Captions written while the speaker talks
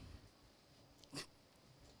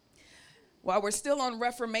While we're still on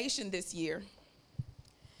Reformation this year,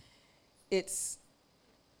 it's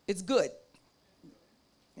good.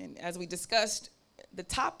 And as we discussed, the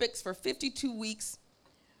topics for 52 weeks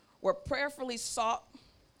were prayerfully sought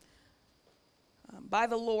by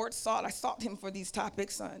the Lord. I sought him for these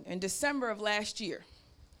topics in December of last year.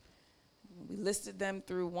 We listed them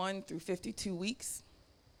through 1 through 52 weeks.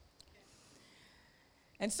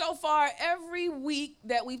 And so far, every week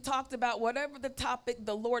that we've talked about whatever the topic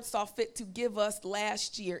the Lord saw fit to give us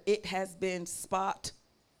last year, it has been spot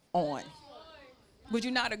on. Would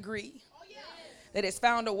you not agree? That it's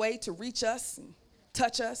found a way to reach us and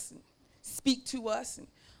touch us and speak to us. And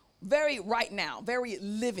very right now, very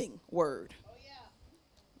living word.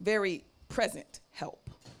 Very present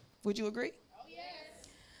help. Would you agree?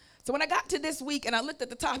 So when I got to this week and I looked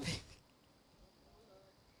at the topic,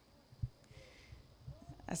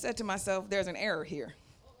 I said to myself, there's an error here.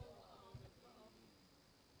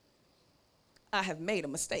 I have made a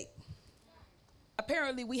mistake.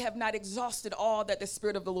 Apparently, we have not exhausted all that the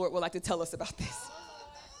Spirit of the Lord would like to tell us about this.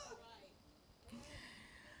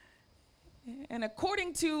 And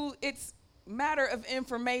according to its matter of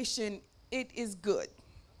information, it is good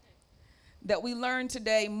that we learn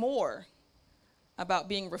today more about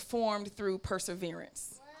being reformed through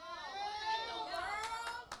perseverance.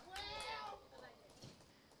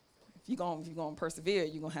 If you're going to persevere,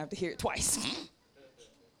 you're going to have to hear it twice.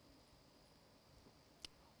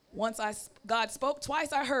 Once God spoke,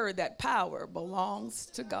 twice I heard that power belongs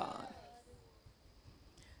to God.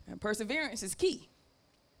 And perseverance is key.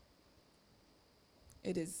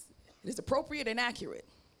 It is appropriate and accurate.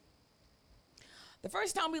 The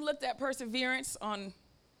first time we looked at perseverance on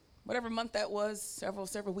whatever month that was,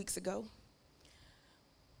 several weeks ago,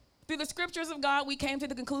 through the scriptures of God, we came to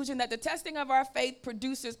the conclusion that the testing of our faith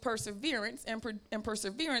produces perseverance, and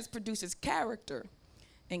perseverance produces character,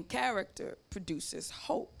 and character produces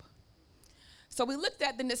hope. So we looked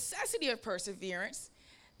at the necessity of perseverance,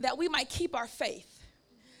 that we might keep our faith,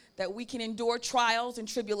 that we can endure trials and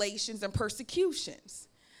tribulations and persecutions,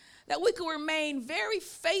 that we could remain very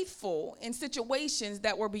faithful in situations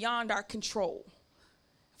that were beyond our control.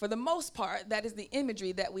 For the most part, that is the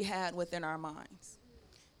imagery that we had within our minds.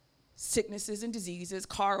 Sicknesses and diseases,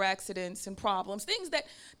 car accidents and problems, things that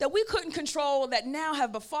we couldn't control that now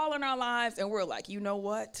have befallen our lives, and we're like, you know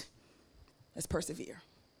what? Let's persevere.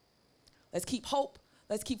 Let's keep hope.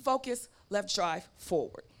 Let's keep focus. Let's drive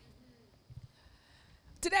forward.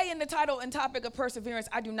 Today, in the title and topic of perseverance,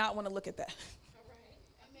 I do not want to look at that.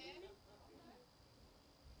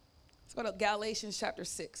 Let's go to Galatians chapter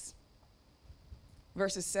 6,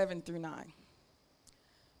 verses 7 through 9.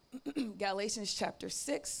 Galatians chapter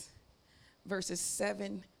 6, verses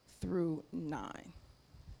 7 through 9.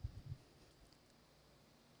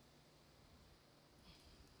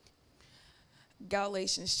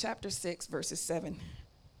 Galatians chapter 6, verses 7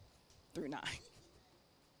 through 9.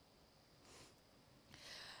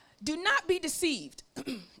 Do not be deceived.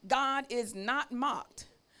 God is not mocked.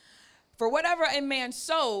 For whatever a man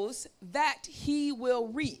sows, that he will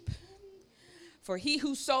reap. For he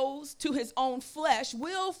who sows to his own flesh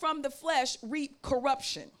will from the flesh reap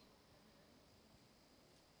corruption.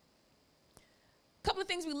 A couple of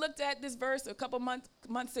things we looked at this verse a couple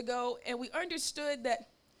months ago, and we understood that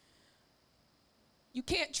you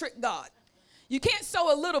can't trick God. You can't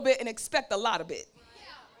sow a little bit and expect a lot of it.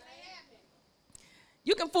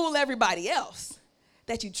 You can fool everybody else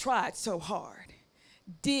that you tried so hard,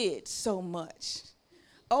 did so much.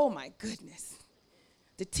 Oh my goodness.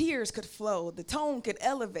 The tears could flow, the tone could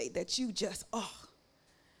elevate, that you just,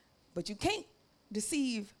 But you can't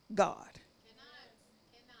deceive God.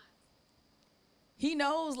 He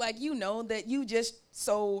knows, like you know, that you just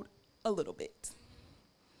sowed a little bit.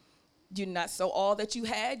 You did not sow all that you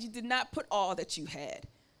had. You did not put all that you had.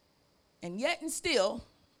 And yet and still,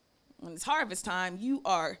 when it's harvest time, you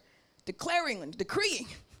are declaring and decreeing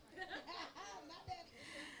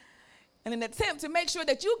in an attempt to make sure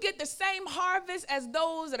that you get the same harvest as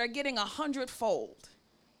those that are getting 100-fold.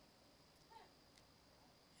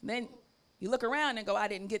 And then you look around and go, I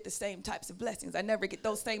didn't get the same types of blessings. I never get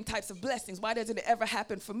those same types of blessings. Why doesn't it ever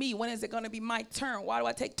happen for me? When is it going to be my turn? Why do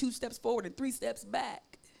I take 2 steps forward and 3 steps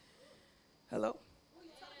back? Hello?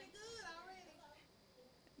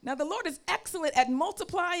 Now, the Lord is excellent at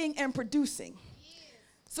multiplying and producing.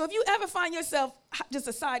 So if you ever find yourself, just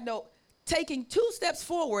a side note, taking 2 steps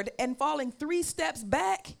forward and falling 3 steps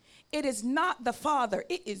back, it is not the Father,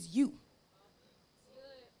 it is you.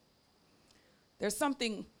 There's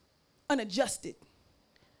something unadjusted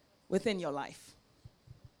within your life.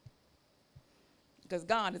 Because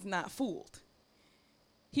God is not fooled.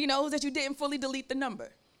 He knows that you didn't fully delete the number.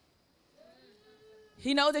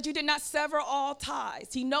 He knows that you did not sever all ties.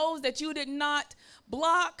 He knows that you did not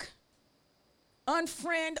block,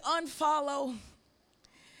 unfriend, unfollow.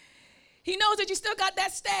 He knows that you still got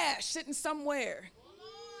that stash sitting somewhere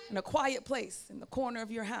in a quiet place in the corner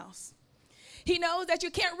of your house. He knows that you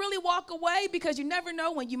can't really walk away because you never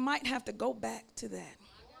know when you might have to go back to that.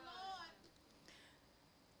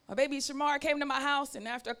 My baby Shamar came to my house, and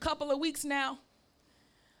after a couple of weeks now,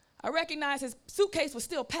 I recognized his suitcase was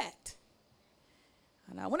still packed.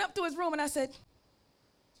 And I went up to his room and I said,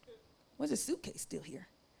 "Where's his suitcase still here?"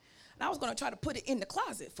 And I was going to try to put it in the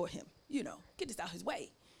closet for him, get this out his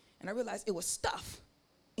way. And I realized it was stuff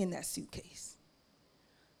in that suitcase.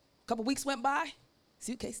 A couple weeks went by,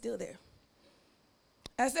 suitcase still there.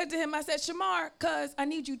 I said to him, I said, "Shamar, cuz I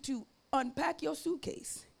need you to unpack your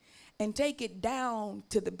suitcase and take it down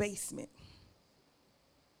to the basement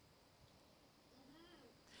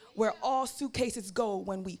where all suitcases go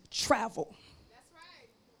when we travel. That's right.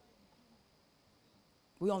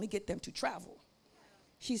 We only get them to travel."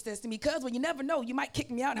 She says to me, "Cuz, well, you never know, you might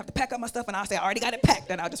kick me out and have to pack up my stuff." And I'll say, "I already got it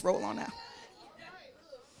packed," and I'll just roll on out.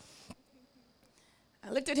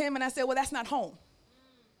 I looked at him and I said, "Well, that's not home.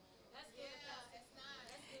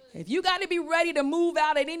 If you got to be ready to move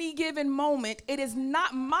out at any given moment, it is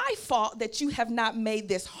not my fault that you have not made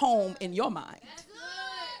this home in your mind."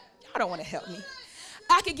 Y'all don't want to help me.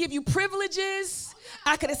 I could give you privileges.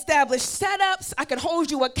 I could establish setups. I could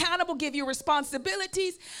hold you accountable, give you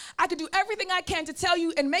responsibilities. I could do everything I can to tell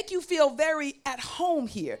you and make you feel very at home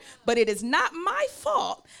here. But it is not my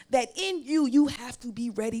fault that in you have to be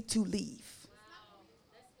ready to leave.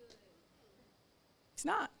 It's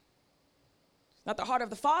not. It's not the heart of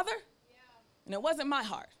the Father, and it wasn't my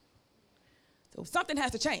heart. So something has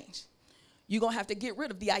to change. You're going to have to get rid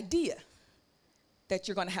of the idea that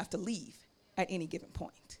you're going to have to leave at any given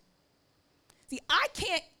point. See, I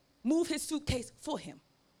can't move his suitcase for him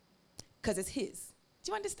because it's his.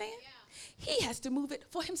 Do you understand? Yeah. He has to move it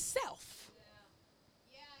for himself.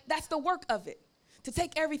 Yeah. That's the work of it. To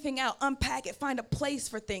take everything out, unpack it, find a place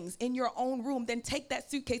for things in your own room, then take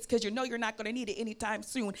that suitcase because you know you're not going to need it anytime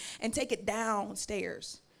soon and take it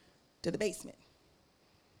downstairs to the basement.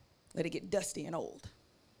 Let it get dusty and old.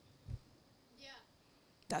 Yeah.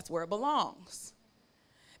 That's where it belongs.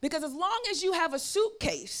 Because as long as you have a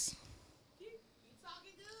suitcase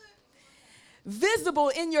visible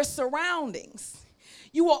in your surroundings,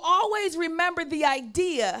 you will always remember the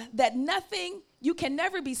idea that you can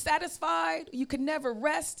never be satisfied, you can never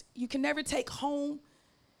rest, you can never take home.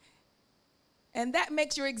 And that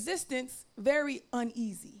makes your existence very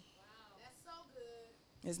uneasy. Wow. That's so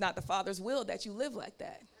good. It's not the Father's will that you live like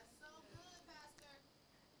that. That's so good, Pastor.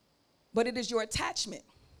 But it is your attachment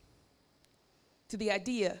to the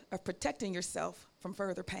idea of protecting yourself from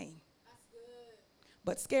further pain. That's good.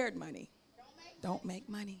 But scared money don't make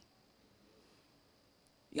money.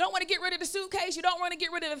 You don't want to get rid of the suitcase. You don't want to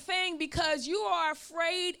get rid of the thing because you are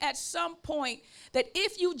afraid at some point that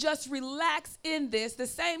if you just relax in this, the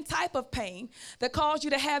same type of pain that caused you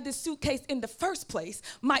to have this suitcase in the first place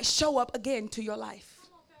might show up again to your life.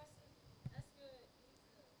 Come on, Pastor. That's good.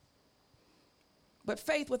 But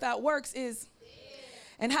faith without works is,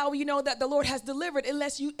 and how will you know that the Lord has delivered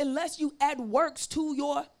unless you add works to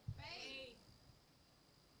your faith?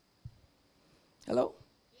 Hello?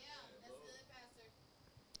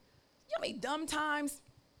 You know how many dumb times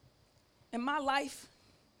in my life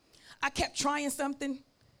I kept trying something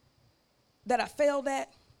that I failed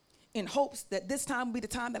at in hopes that this time would be the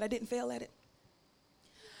time that I didn't fail at it?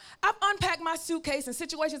 I've unpacked my suitcase in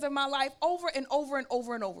situations of my life over and over and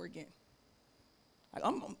over and over again. Like,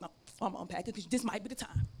 I'm unpacking because this might be the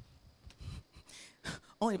time.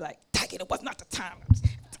 Only be like, "Take it, it was not the time.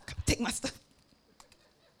 Take my stuff."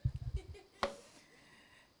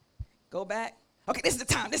 Go back. Okay, this is the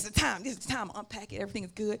time. Unpack it. Everything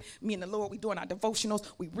is good. Me and the Lord, we doing our devotionals.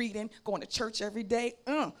 We reading, going to church every day.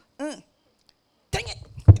 Dang it.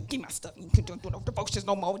 Give me my stuff. You can't do no devotions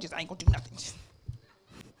no more. I ain't going to do nothing.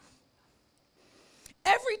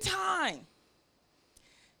 Every time,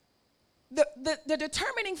 the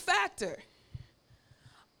determining factor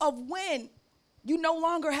of when you no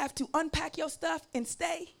longer have to unpack your stuff and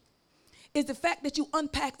stay is the fact that you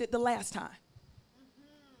unpacked it the last time.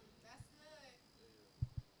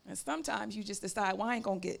 And sometimes you just decide, well, I ain't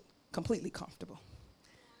going to get completely comfortable.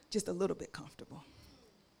 Just a little bit comfortable.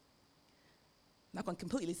 Not going to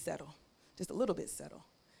completely settle. Just a little bit settle.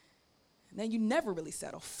 And then you never really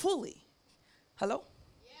settle fully. Hello?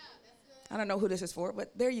 Yeah, that's good. I don't know who this is for,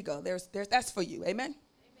 but there you go. That's for you. Amen? Amen.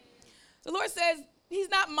 The Lord says he's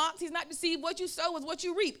not mocked. He's not deceived. What you sow is what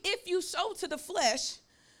you reap. If you sow to the flesh,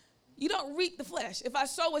 you don't reap the flesh. If I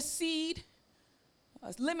sow a seed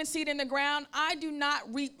a lemon seed in the ground, I do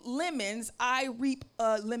not reap lemons, I reap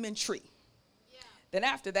a lemon tree. Yeah. Then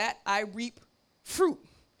after that, I reap fruit.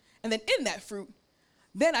 And then in that fruit,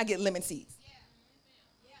 then I get lemon seeds.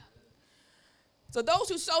 Yeah. Yeah. So those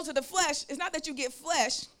who sow to the flesh, it's not that you get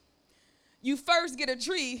flesh. You first get a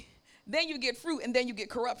tree, then you get fruit, and then you get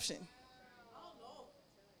corruption.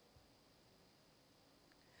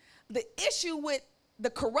 The issue with the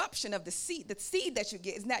corruption of the seed that you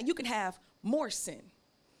get is now you can have more sin.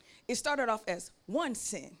 It started off as one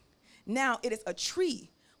sin. Now it is a tree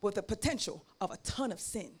with the potential of a ton of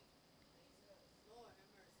sin.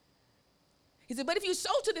 He said, but if you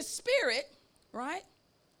sow to the Spirit, right,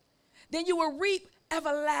 then you will reap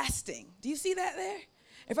everlasting. Do you see that there?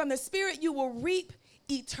 And from the Spirit, you will reap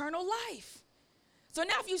eternal life. So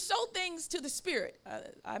now if you sow things to the Spirit,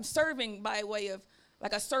 I'm serving by way of,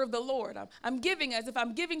 like I serve the Lord. I'm giving as if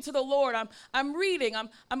I'm giving to the Lord. I'm reading. I'm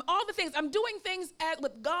all the things. I'm doing things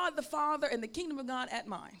with God the Father and the kingdom of God at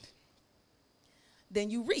mind. Then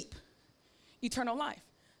you reap eternal life.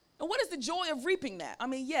 And what is the joy of reaping that? I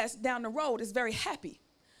mean, yes, down the road it's very happy.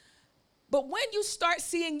 But when you start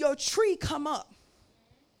seeing your tree come up,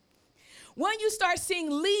 when you start seeing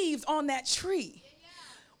leaves on that tree,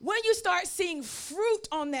 when you start seeing fruit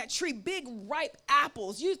on that tree, big ripe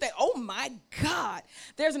apples, you think, oh my God,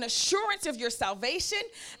 there's an assurance of your salvation.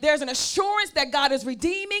 There's an assurance that God is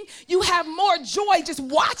redeeming. You have more joy just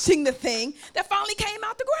watching the thing that finally came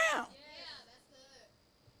out the ground.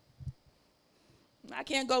 I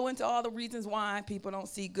can't go into all the reasons why people don't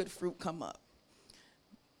see good fruit come up.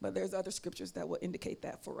 But there's other scriptures that will indicate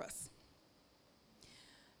that for us.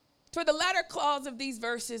 Toward the latter clause of these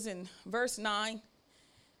verses in verse 9,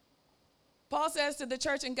 Paul says to the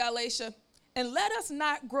church in Galatia, and let us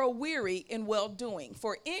not grow weary in well-doing,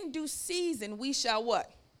 for in due season we shall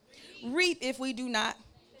what? Reap if we do not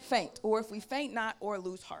faint, or if we faint not or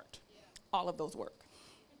lose heart. All of those work.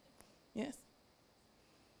 Yes?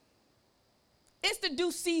 It's the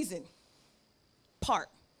due season part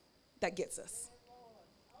that gets us.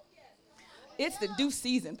 It's the due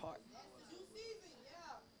season part.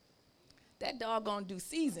 That doggone due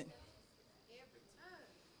season.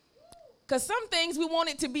 Because some things we want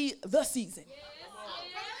it to be the season.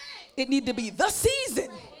 It need to be the season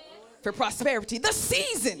for prosperity, the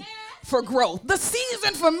season for growth, the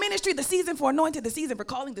season for ministry, the season for anointing, the season for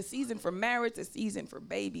calling, the season for marriage, the season for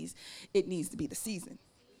babies. It needs to be the season.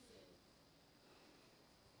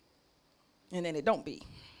 And then it don't be.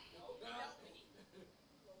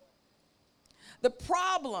 The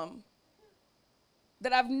problem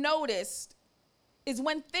that I've noticed is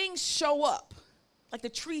when things show up, like the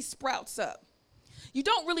tree sprouts up, you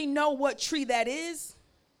don't really know what tree that is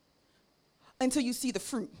until you see the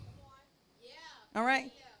fruit. Yeah. All right?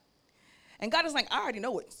 Yeah. And God is like, I already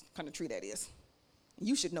know what kind of tree that is.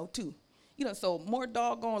 You should know too. You done sold more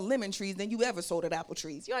doggone lemon trees than you ever sold at apple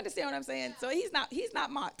trees. You understand what I'm saying? So he's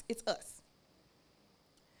not mocked. It's us.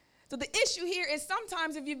 So the issue here is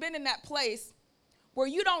sometimes if you've been in that place where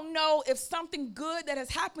you don't know if something good that has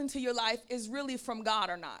happened to your life is really from God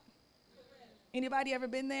or not. Anybody ever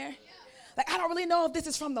been there? Like, I don't really know if this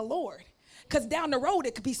is from the Lord. Because down the road,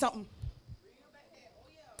 it could be something.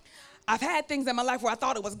 I've had things in my life where I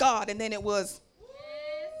thought it was God, and then it was.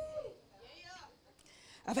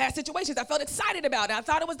 I've had situations I felt excited about, and I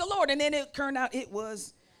thought it was the Lord, and then it turned out it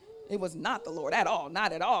was not the Lord at all,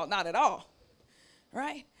 not at all, not at all.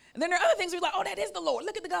 Right? And then there are other things where you're like, oh, that is the Lord.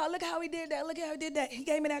 Look at the God. Look how he did that. Look how he did that. He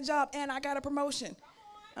gave me that job, and I got a promotion.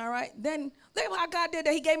 All right. Then look at how God did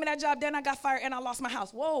that. He gave me that job, then I got fired, and I lost my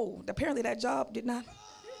house. Whoa. Apparently that job did not.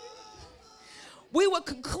 We would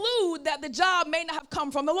conclude that the job may not have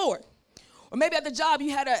come from the Lord. Or maybe at the job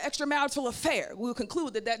you had an extramarital affair. We would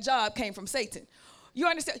conclude that that job came from Satan. You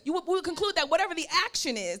understand? We would conclude that whatever the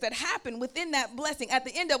action is that happened within that blessing, at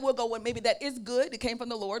the end of it, we'll go, well, maybe that is good. It came from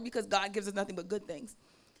the Lord because God gives us nothing but good things.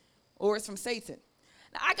 Or it's from Satan.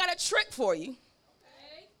 Now, I got a trick for you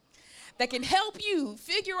that can help you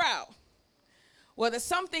figure out whether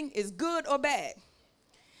something is good or bad.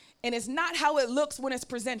 And it's not how it looks when it's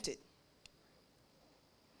presented.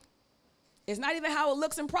 It's not even how it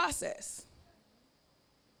looks in process.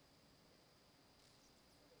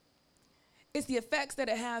 It's the effects that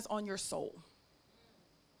it has on your soul.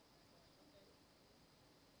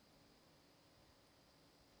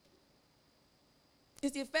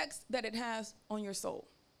 It's the effects that it has on your soul.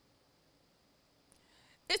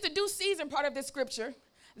 It's the due season part of this scripture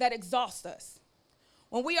that exhausts us.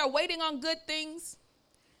 When we are waiting on good things,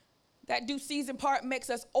 that due season part makes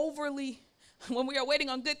us when we are waiting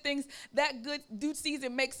on good things, that good due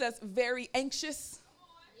season makes us very anxious,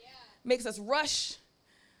 makes us rush,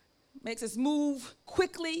 makes us move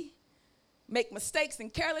quickly, make mistakes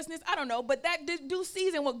and carelessness. I don't know, but that due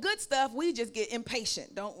season with good stuff, we just get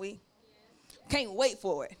impatient, don't we? Can't wait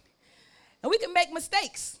for it. And we can make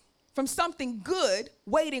mistakes from something good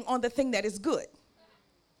waiting on the thing that is good.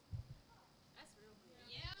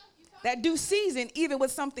 That due season, even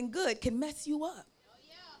with something good, can mess you up.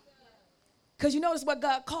 Because you notice what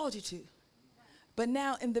God called you to. But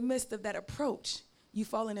now in the midst of that approach, you've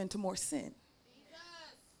fallen into more sin.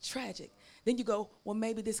 Tragic. Then you go, well,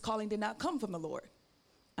 maybe this calling did not come from the Lord.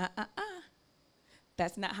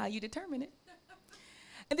 That's not how you determine it.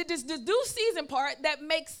 And then there's the due season part that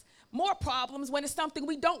makes more problems when it's something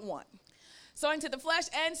we don't want. Sowing to the flesh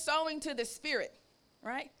and sowing to the spirit,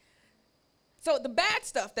 right? So the bad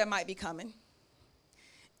stuff that might be coming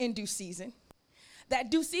in due season, that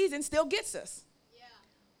due season still gets us. Yeah.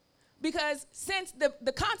 Because since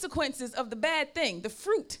the consequences of the bad thing, the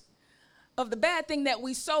fruit of the bad thing that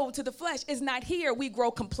we sow to the flesh is not here, we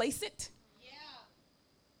grow complacent. Yeah.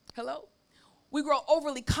 Hello? We grow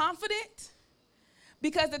overly confident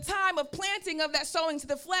because the time of planting of that sowing to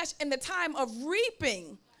the flesh and the time of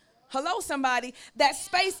reaping, hello somebody, that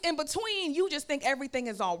space in between, you just think everything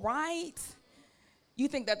is all right. You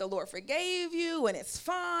think that the Lord forgave you and it's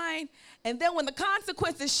fine. And then when the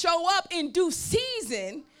consequences show up in due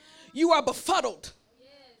season, you are befuddled.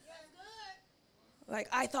 Like,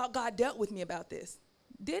 I thought God dealt with me about this.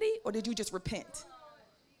 Did he? Or did you just repent? That's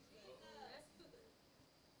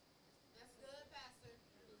good, Pastor.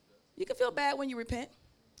 You can feel bad when you repent.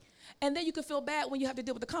 And then you can feel bad when you have to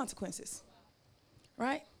deal with the consequences.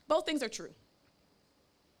 Right? Both things are true.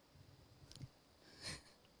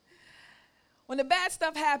 When the bad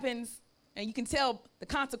stuff happens and you can tell the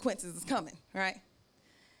consequences is coming, right?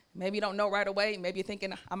 Maybe you don't know right away. Maybe you're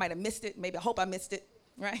thinking, I might have missed it. Maybe I hope I missed it,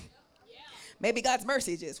 right? Maybe God's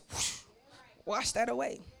mercy just wash that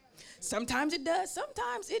away. Sometimes it does.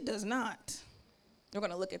 Sometimes it does not. We're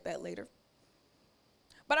going to look at that later.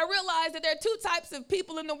 But I realized that there are two types of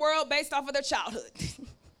people in the world based off of their childhood.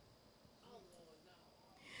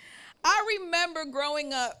 I remember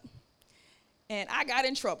growing up, and I got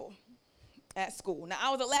in trouble at school. Now,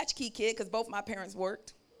 I was a latchkey kid because both my parents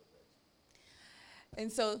worked.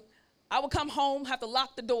 And so I would come home, have to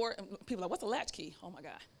lock the door, and people are like, what's a latchkey? Oh, my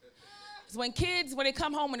God. It's when they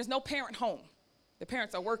come home and there's no parent home. The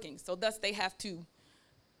parents are working, so thus they have to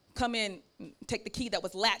come in and take the key that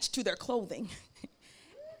was latched to their clothing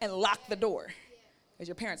and lock the door. Because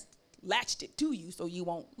your parents latched it to you so you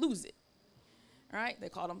won't lose it. All right? They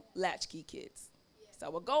call them latchkey kids. So I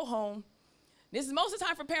would go home. This is most of the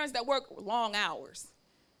time for parents that work long hours,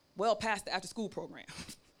 well past the after-school program.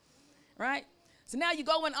 Right? So now you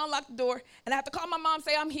go and unlock the door, and I have to call my mom,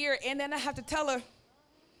 say I'm here, and then I have to tell her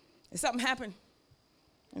if something happened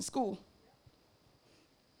in school.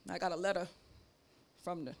 I got a letter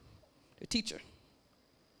from the teacher.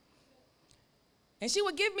 And she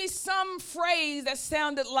would give me some phrase that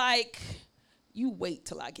sounded like, you wait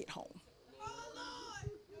till I get home.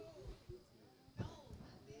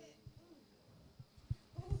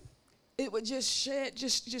 It would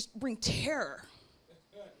just bring terror.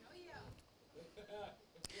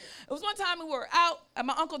 It was one time we were out at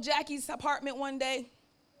my Uncle Jackie's apartment one day.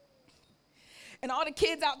 And all the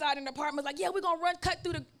kids outside in the apartment was like, yeah, we're gonna cut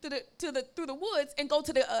through the woods and go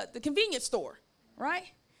to the convenience store, right?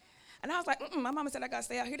 And I was like, my mama said I gotta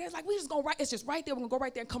stay out here. They was like, we just go right, it's just right there. We're gonna go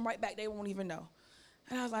right there and come right back. They won't even know.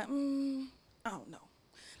 And I was like, I don't know.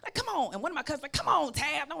 Like, come on. And one of my cousins like, come on,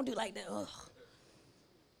 Tab, don't do like that. Ugh.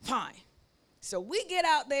 Fine. So we get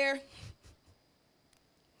out there,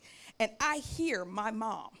 and I hear my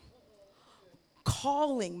mom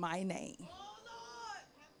calling my name.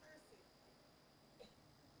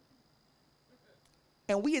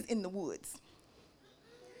 And we is in the woods.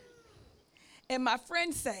 And my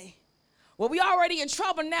friends say, well, we already in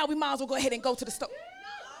trouble now. We might as well go ahead and go to the store.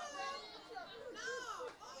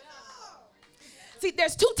 See,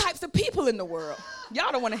 there's two types of people in the world.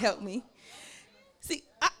 Y'all don't want to help me. See,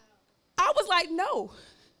 I was like, no.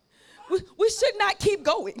 We should not keep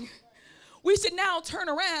going. We should now turn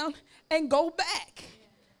around and go back.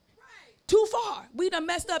 Too far. We done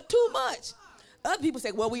messed up too much. Other people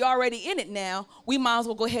say, well, we already in it now. We might as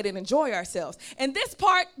well go ahead and enjoy ourselves. And this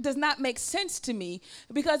part does not make sense to me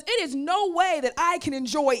because it is no way that I can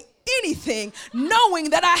enjoy anything knowing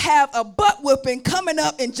that I have a butt whooping coming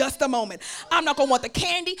up in just a moment. I'm not going to want the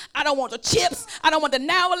candy. I don't want the chips. I don't want the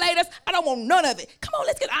now-a-laters. I don't want none of it. Come on,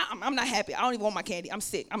 let's get I'm not happy. I don't even want my candy. I'm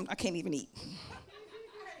sick. I can't even eat.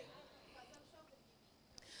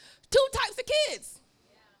 Two types of kids.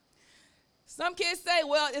 Some kids say,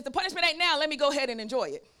 well, if the punishment ain't now, let me go ahead and enjoy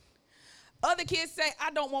it. Other kids say,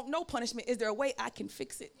 I don't want no punishment. Is there a way I can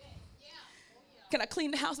fix it? Can I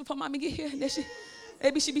clean the house before mommy get here?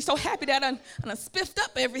 Maybe she'd be so happy that I done spiffed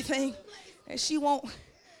up everything that she won't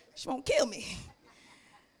kill me.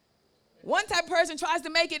 One type of person tries to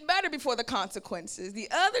make it better before the consequences. The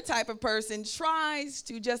other type of person tries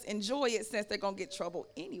to just enjoy it since they're going to get trouble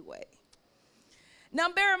anyway. Now,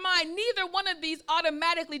 bear in mind, neither one of these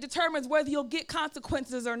automatically determines whether you'll get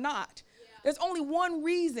consequences or not. Yeah. There's only one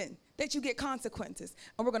reason that you get consequences,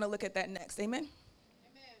 and we're going to look at that next. Amen?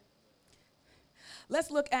 Amen. Let's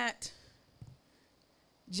look at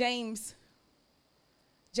James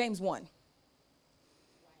 1.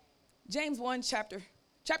 James 1, chapter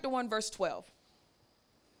 1, verse 12.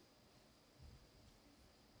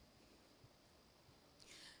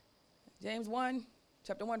 James 1,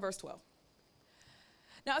 chapter 1, verse 12.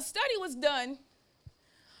 Now, a study was done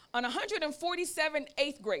on 147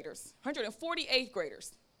 eighth graders, 140 eighth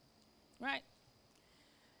graders, right?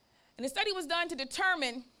 And the study was done to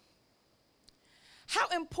determine how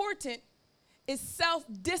important is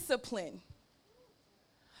self-discipline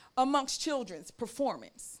amongst children's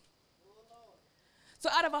performance. So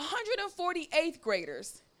out of 140 eighth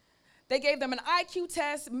graders, they gave them an IQ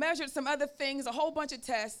test, measured some other things, a whole bunch of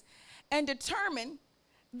tests, and determined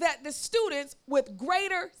that the students with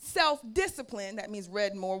greater self-discipline, that means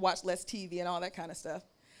read more, watched less TV and all that kind of stuff,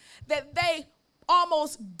 that they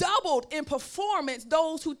almost doubled in performance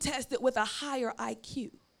those who tested with a higher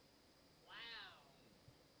IQ.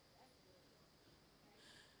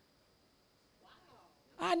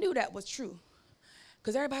 I knew that was true.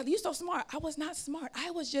 Because everybody, you're so smart. I was not smart. I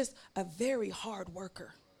was just a very hard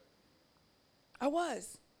worker. I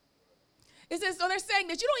was. It says, so they're saying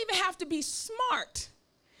that you don't even have to be smart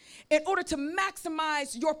in order to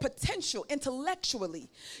maximize your potential intellectually.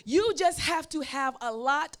 You just have to have a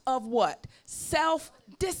lot of what?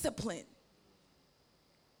 Self-discipline.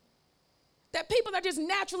 That people that are just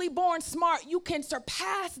naturally born smart, you can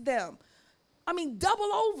surpass them. I mean,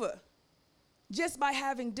 double over just by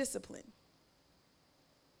having discipline.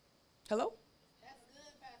 Hello? That's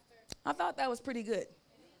good, Pastor. I thought that was pretty good. It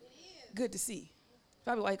is. Good to see.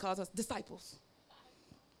 Probably why he calls us disciples.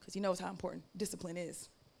 Because he knows how important discipline is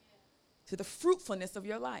to the fruitfulness of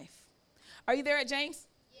your life. Are you there at James?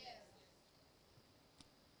 Yes.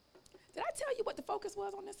 Did I tell you what the focus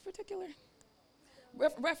was on this particular?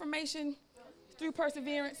 Reformation through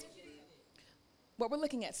perseverance. But we're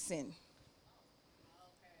looking at sin.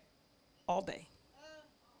 All day.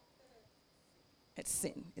 It's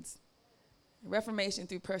sin. It's reformation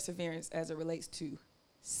through perseverance as it relates to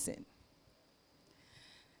sin.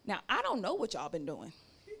 Now, I don't know what y'all been doing.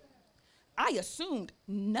 I assumed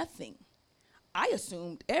nothing. I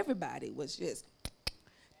assumed everybody was just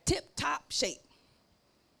tip-top shape,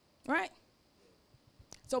 right?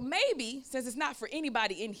 So maybe, since it's not for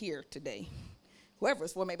anybody in here today, whoever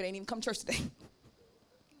it's for, maybe they didn't even come to church today.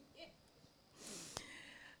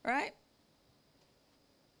 Right?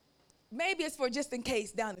 Maybe it's for just in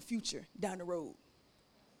case down the future, down the road.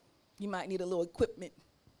 You might need a little equipment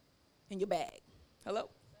in your bag. Hello?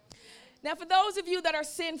 Now, for those of you that are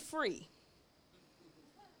sin-free,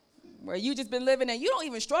 where you just been living and you don't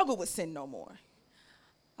even struggle with sin no more,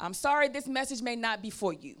 I'm sorry this message may not be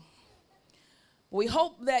for you. We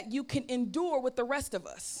hope that you can endure with the rest of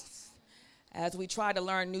us as we try to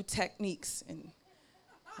learn new techniques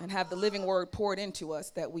and have the living word poured into us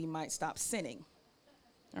that we might stop sinning.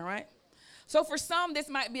 All right? So for some, this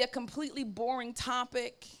might be a completely boring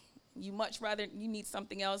topic. You need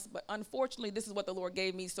something else. But unfortunately, this is what the Lord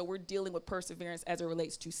gave me, so we're dealing with perseverance as it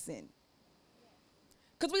relates to sin.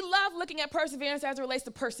 Because we love looking at perseverance as it relates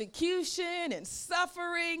to persecution and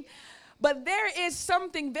suffering. But there is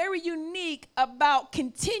something very unique about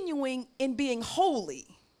continuing in being holy,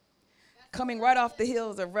 coming right off the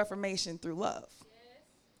heels of reformation through love.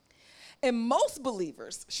 And most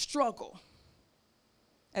believers struggle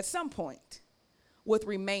at some point with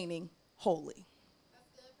remaining holy.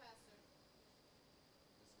 That's good, Pastor.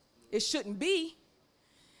 It shouldn't be.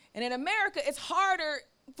 And in America, it's harder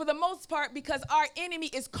for the most part because our enemy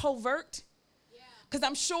is covert. Because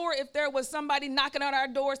I'm sure if there was somebody knocking on our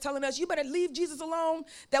doors telling us, you better leave Jesus alone,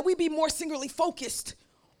 that we'd be more singularly focused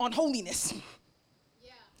on holiness.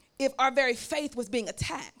 If our very faith was being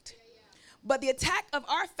attacked. But the attack of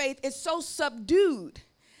our faith is so subdued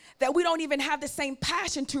that we don't even have the same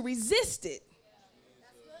passion to resist it.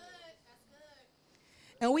 That's good. That's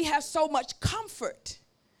good. And we have so much comfort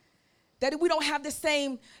that we don't have the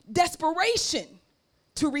same desperation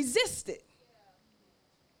to resist it.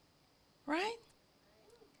 Right?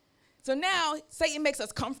 So now Satan makes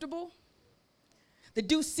us comfortable. The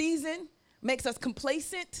due season makes us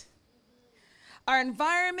complacent. Our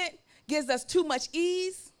environment gives us too much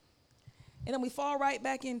ease, and then we fall right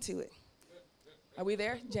back into it. Are we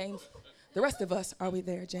there, James? The rest of us, are we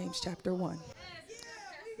there? James chapter 1,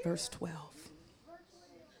 verse 12.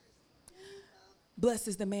 Blessed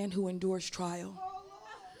is the man who endures trial,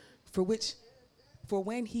 for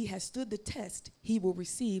when he has stood the test, he will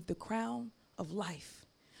receive the crown of life,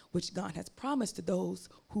 which God has promised to those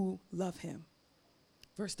who love him.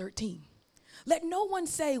 Verse 13. Let no one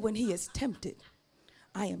say when he is tempted,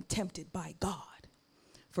 I am tempted by God.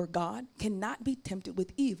 For God cannot be tempted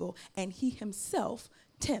with evil, and he himself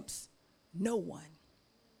tempts no one.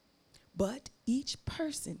 But each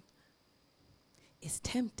person is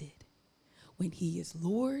tempted when he is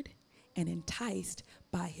lured and enticed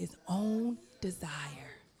by his own desire.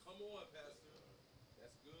 Come on, Pastor.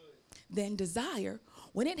 That's good. Then desire,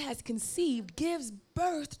 when it has conceived, gives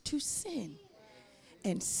birth to sin.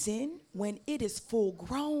 And sin, when it is full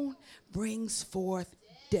grown, brings forth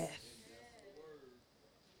death.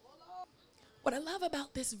 What I love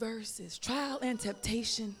about this verse is trial and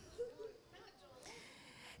temptation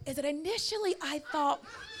is that initially I thought,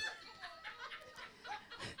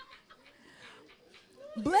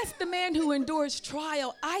 bless the man who endures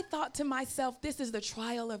trial. I thought to myself, this is the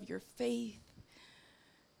trial of your faith.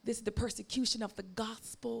 This is the persecution of the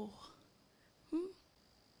gospel.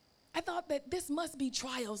 I thought that this must be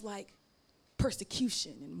trials like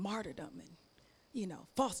persecution and martyrdom and,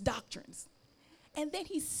 false doctrines. And then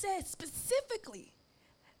he says specifically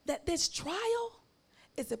that this trial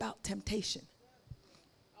is about temptation.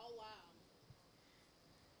 Oh, wow.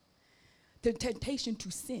 The temptation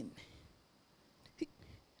to sin. Yeah.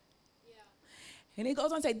 And he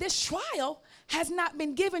goes on to say, this trial has not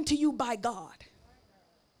been given to you by God,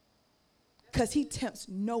 because he tempts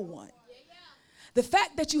no one. The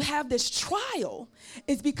fact that you have this trial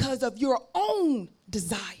is because of your own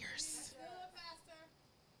desires.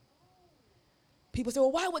 People say,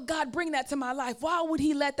 well, why would God bring that to my life? Why would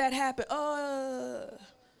he let that happen?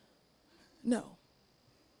 No.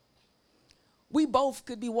 We both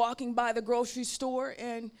could be walking by the grocery store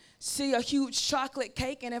and see a huge chocolate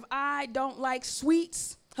cake, and if I don't like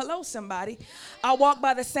sweets, hello somebody, I walk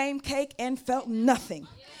by the same cake and felt nothing.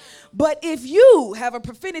 But if you have a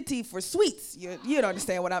affinity for sweets, you don't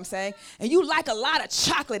understand what I'm saying, and you like a lot of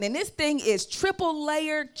chocolate, and this thing is triple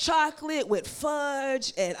layered chocolate with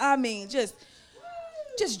fudge, and I mean just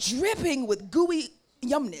dripping with gooey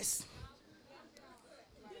yumness.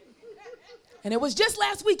 And it was just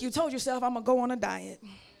last week you told yourself, I'm going to go on a diet.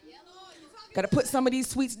 Got to put some of these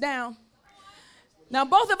sweets down. Now,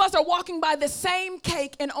 both of us are walking by the same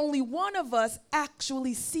cake, and only one of us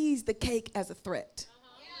actually sees the cake as a threat.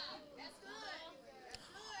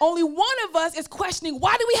 Only one of us is questioning,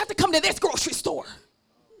 why do we have to come to this grocery store?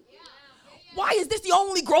 Why is this the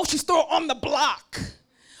only grocery store on the block?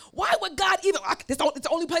 Why would God even, it's the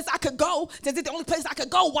only place I could go. Since it's the only place I could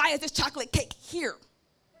go, why is this chocolate cake here?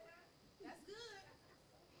 That's good.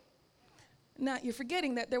 Now, you're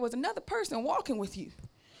forgetting that there was another person walking with you,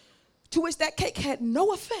 to which that cake had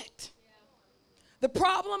no effect. The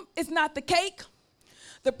problem is not the cake.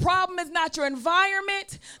 The problem is not your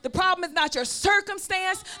environment. The problem is not your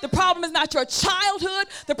circumstance. The problem is not your childhood.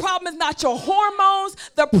 The problem is not your hormones.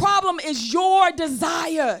 The problem is your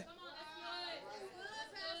desire.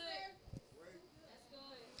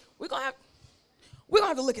 We're gonna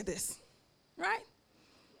have to look at this, right?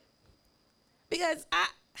 Because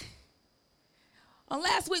on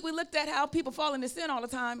last week we looked at how people fall into sin all the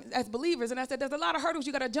time as believers, and I said there's a lot of hurdles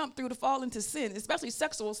you got to jump through to fall into sin, especially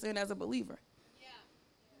sexual sin as a believer.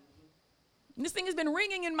 And this thing has been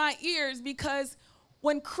ringing in my ears because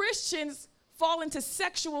when Christians fall into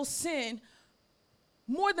sexual sin,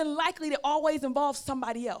 more than likely it always involves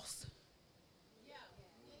somebody else.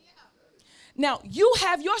 Now, you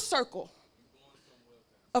have your circle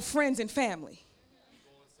of friends and family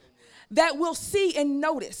that will see and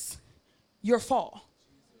notice your fall,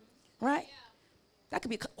 right? That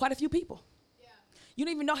could be quite a few people. You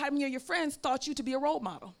don't even know how many of your friends thought you to be a role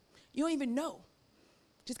model. You don't even know,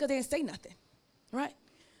 just because they didn't say nothing. Right?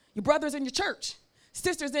 Your brothers in your church,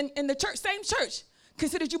 sisters in the church, same church,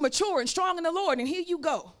 considered you mature and strong in the Lord, and here you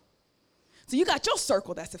go. So you got your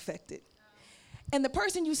circle that's affected. And the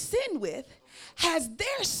person you sin with has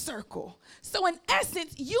their circle. So in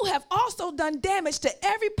essence, you have also done damage to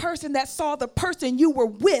every person that saw the person you were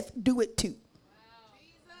with do it too.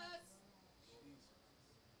 Wow.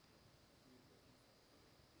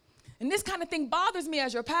 And this kind of thing bothers me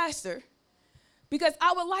as your pastor, because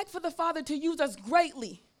I would like for the Father to use us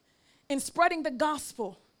greatly in spreading the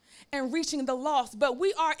gospel and reaching the lost, but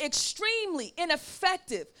we are extremely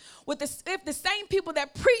ineffective if the same people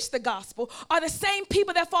that preach the gospel are the same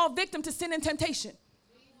people that fall victim to sin and temptation.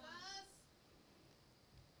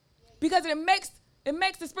 Because it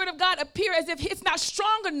makes the Spirit of God appear as if it's not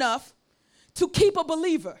strong enough to keep a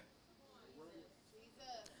believer.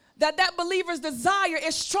 That believer's desire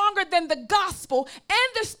is stronger than the gospel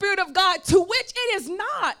and the Spirit of God, to which it is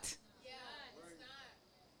not.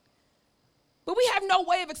 But we have no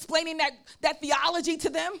way of explaining that theology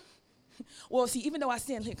to them. Well, see, even though I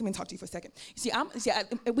sin, here, come and talk to you for a second.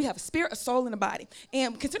 We have a spirit, a soul, and a body.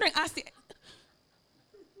 And considering I sin,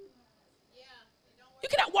 you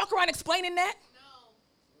cannot walk around explaining that.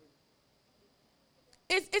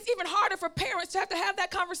 It's even harder for parents to have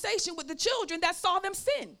that conversation with the children that saw them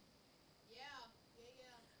sin.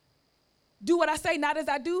 Do what I say, not as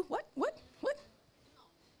I do. What?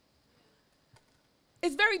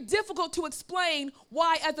 It's very difficult to explain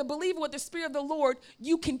why, as a believer with the Spirit of the Lord,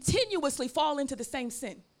 you continuously fall into the same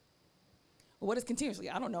sin. Well, what is continuously?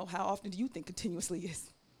 I don't know. How often do you think continuously is?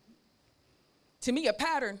 To me, a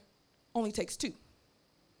pattern only takes two.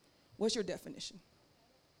 What's your definition?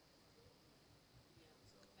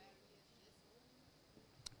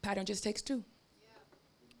 Pattern just takes two.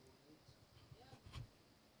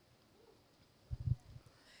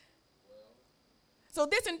 So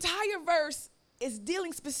this entire verse is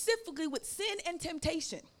dealing specifically with sin and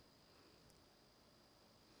temptation.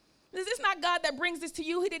 This is not God that brings this to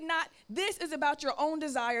you. He did not. This is about your own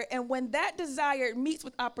desire. And when that desire meets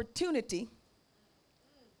with opportunity,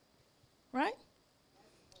 right?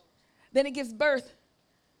 Then it gives birth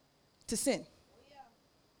to sin.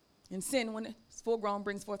 And sin, when it's full grown,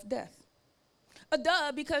 brings forth death.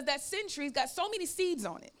 Because that sin tree's got so many seeds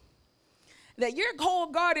on it that your whole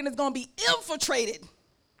garden is going to be infiltrated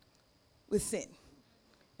with sin.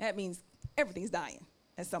 That means everything's dying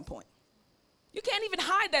at some point. You can't even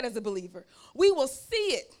hide that as a believer. We will see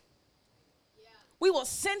it. Yeah. We will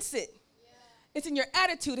sense it. Yeah. It's in your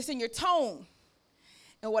attitude. It's in your tone.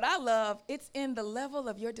 And what I love, it's in the level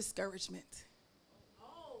of your discouragement.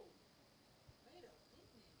 Oh.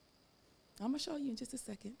 I'm going to show you in just a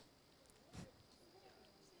second.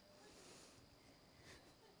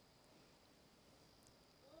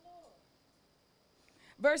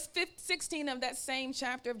 Verse 16 of that same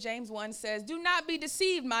chapter of James 1 says, "Do not be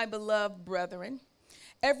deceived, my beloved brethren.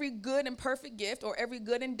 Every good and perfect gift, or every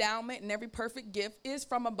good endowment and every perfect gift, is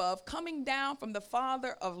from above, coming down from the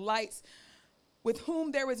Father of lights, with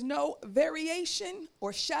whom there is no variation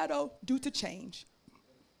or shadow due to change.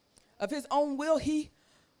 Of his own will he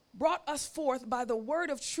brought us forth by the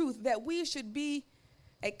word of truth, that we should be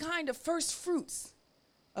a kind of first fruits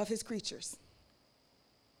of his creatures."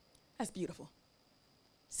 That's beautiful.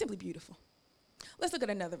 Simply beautiful. Let's look at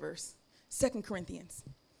another verse, 2 Corinthians.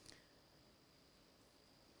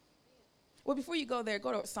 Well, before you go there,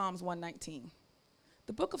 go to Psalms 119.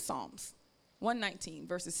 The book of Psalms, 119,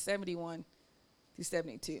 verses 71 through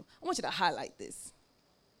 72. I want you to highlight this.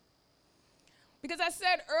 Because I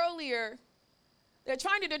said earlier, they're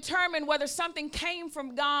trying to determine whether something came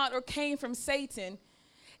from God or came from Satan.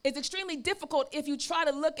 It's extremely difficult if you try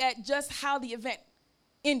to look at just how the event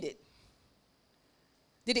ended.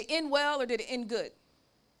 Did it end well or did it end good?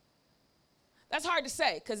 That's hard to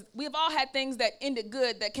say, because we've all had things that ended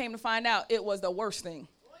good that came to find out it was the worst thing.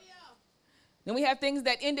 Oh, yeah. Then we have things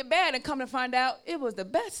that ended bad and come to find out it was the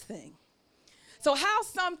best thing. So how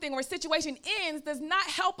something or a situation ends does not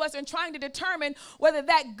help us in trying to determine whether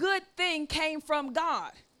that good thing came from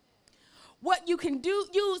God. What you can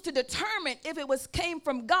use to determine if it came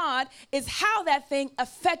from God is how that thing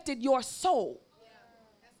affected your soul.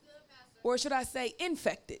 Or should I say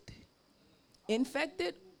infected?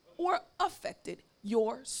 Infected or affected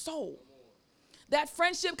your soul. That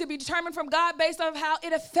friendship could be determined from God based on how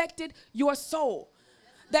it affected your soul.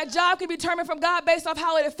 That job could be determined from God based on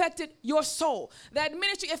how it affected your soul. That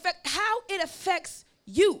ministry how it affects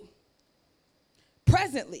you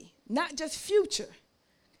presently, not just future,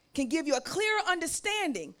 can give you a clearer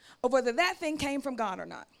understanding of whether that thing came from God or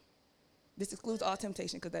not. This excludes all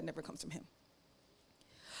temptation, because that never comes from him.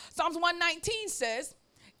 Psalms 119 says,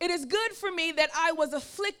 "It is good for me that I was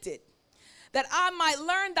afflicted, that I might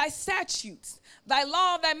learn thy statutes. Thy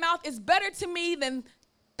law of thy mouth is better to me than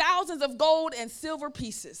thousands of gold and silver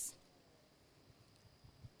pieces."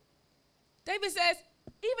 David says,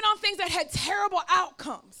 even on things that had terrible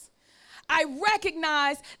outcomes, I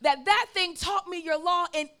recognize that thing taught me your law,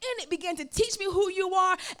 and in it began to teach me who you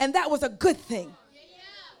are, and that was a good thing.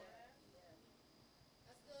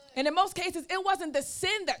 And in most cases, it wasn't the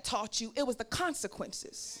sin that taught you, it was the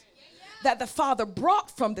consequences that the Father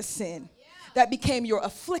brought from the sin that became your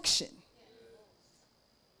affliction.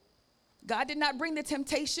 God did not bring the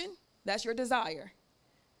temptation. That's your desire.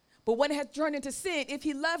 But when it has turned into sin, if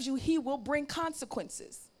he loves you, he will bring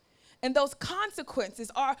consequences. And those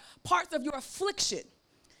consequences are parts of your affliction.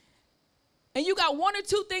 And you got one or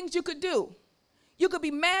two things you could do. You could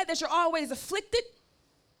be mad that you're always afflicted,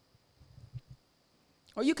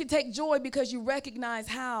 or you could take joy because you recognize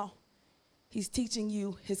how he's teaching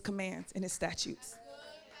you his commands and his statutes.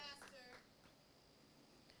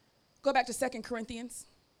 Go back to 2 Corinthians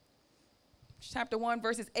chapter 1,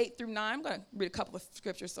 verses 8 through 9. I'm going to read a couple of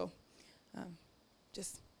scriptures, so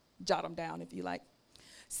just jot them down if you like.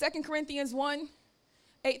 2 Corinthians 1,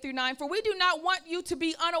 8 through 9. For we do not want you to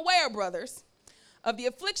be unaware, brothers, of the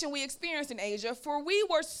affliction we experienced in Asia, for we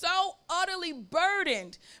were so utterly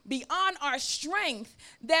burdened beyond our strength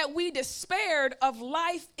that we despaired of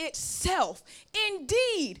life itself.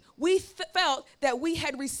 Indeed, we felt that we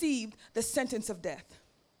had received the sentence of death.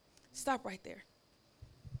 Stop right there.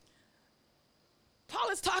 Paul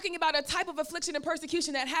is talking about a type of affliction and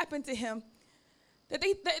persecution that happened to him that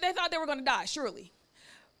they thought they were going to die, surely.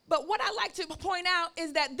 But what I like to point out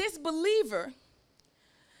is that this believer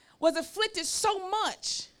was afflicted so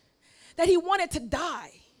much that he wanted to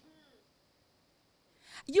die.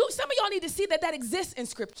 Some of y'all need to see that exists in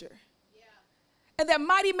Scripture. Yeah. And that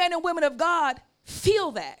mighty men and women of God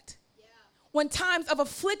feel that. Yeah. When times of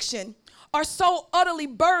affliction are so utterly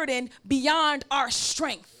burdened beyond our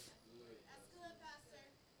strength. That's good, Pastor.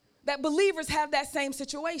 That believers have that same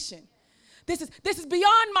situation. This is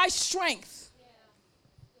beyond my strength.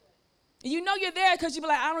 Yeah. You know you're there because you be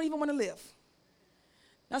like, I don't even want to live.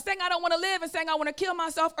 Now, saying I don't want to live and saying I want to kill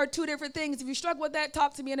myself are two different things. If you struggle with that,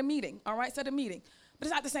 talk to me in a meeting, all right? Set a meeting. But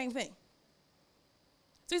it's not the same thing.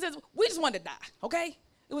 So he says, we just wanted to die, okay?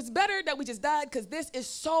 It was better that we just died because this is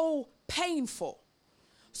so painful,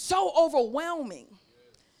 so overwhelming.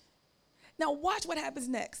 Now, watch what happens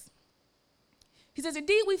next. He says,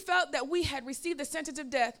 indeed, we felt that we had received the sentence of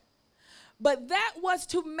death, but that was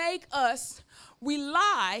to make us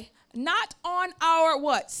rely not on our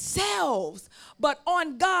what? Selves, but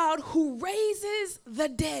on God who raises the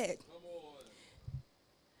dead. Come on.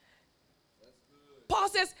 That's good. Paul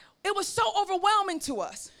says it was so overwhelming to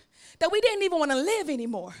us that we didn't even want to live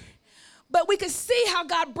anymore. But we could see how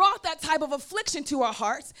God brought that type of affliction to our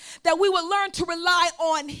hearts, that we would learn to rely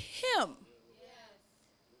on him. Yes.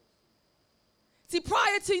 See,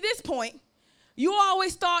 prior to this point, you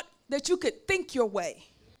always thought that you could think your way,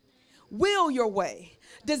 will your way,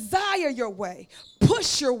 desire your way,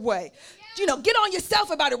 push your way, get on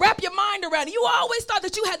yourself about it, wrap your mind around it. You always thought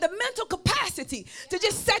that you had the mental capacity to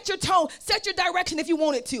just set your tone, set your direction if you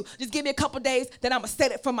wanted to. Just give me a couple days, then I'm going to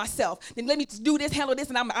set it for myself. Then let me just do this, handle this,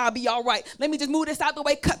 and I'll be all right. Let me just move this out the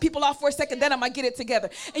way, cut people off for a second, then I'm going to get it together.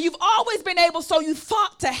 And you've always been able, so you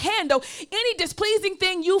thought, to handle any displeasing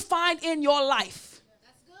thing you find in your life.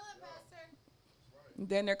 That's good, Pastor. And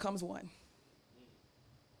then there comes one.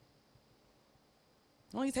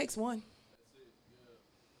 Only takes one.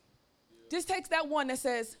 Just takes that one that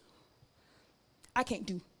says, I can't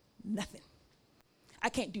do nothing. I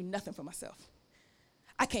can't do nothing for myself.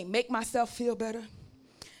 I can't make myself feel better.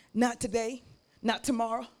 Not today, not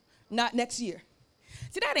tomorrow, not next year.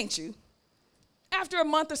 See, that ain't you. After a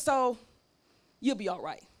month or so, you'll be all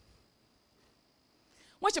right.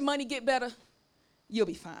 Once your money get better, you'll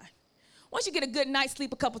be fine. Once you get a good night's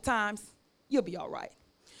sleep a couple times, you'll be all right.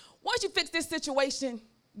 Once you fix this situation,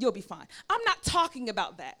 you'll be fine. I'm not talking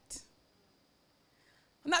about that.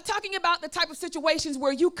 I'm not talking about the type of situations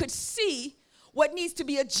where you could see what needs to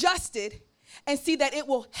be adjusted and see that it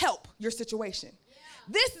will help your situation. Yeah.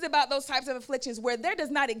 This is about those types of afflictions where there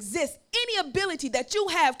does not exist any ability that you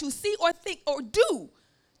have to see or think or do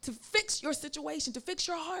to fix your situation, to fix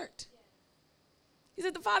your heart. Yeah. He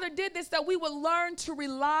said the Father did this that we would learn to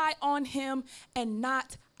rely on him and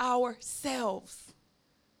not ourselves.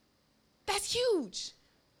 That's huge.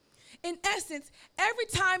 In essence, every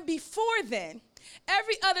time before then,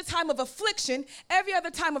 every other time of affliction, every other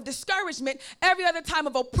time of discouragement, every other time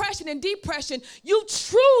of oppression and depression, you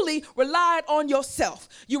truly relied on yourself.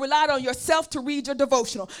 You relied on yourself to read your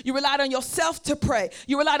devotional. You relied on yourself to pray.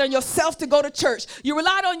 You relied on yourself to go to church. You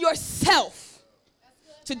relied on yourself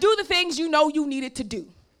to do the things you know you needed to do.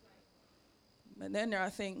 And then there are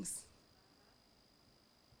things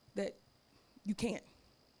that you can't.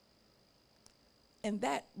 And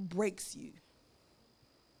that breaks you.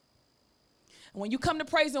 And when you come to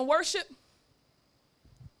praise and worship,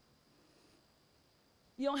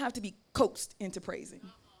 you don't have to be coaxed into praising.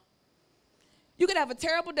 You could have a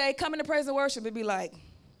terrible day, come into praise and worship and be like,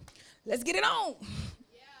 let's get it on.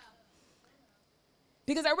 Yeah.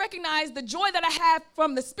 Because I recognize the joy that I have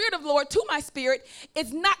from the Spirit of the Lord to my spirit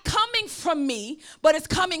is not coming from me, but it's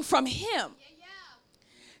coming from him.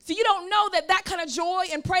 So you don't know that that kind of joy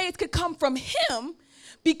and praise could come from him,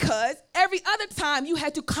 because every other time you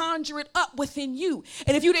had to conjure it up within you.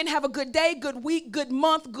 And if you didn't have a good day, good week, good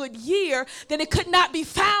month, good year, then it could not be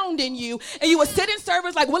found in you. And you would sit in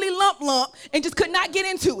service like Willie Lump Lump and just could not get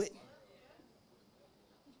into it.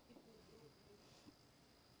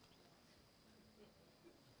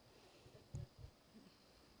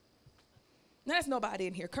 Now, there's nobody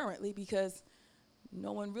in here currently because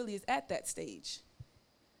no one really is at that stage.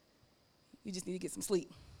 You just need to get some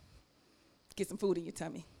sleep. Get some food in your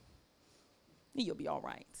tummy, and you'll be all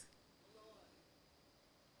right.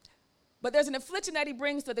 But there's an affliction that he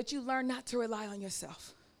brings so that you learn not to rely on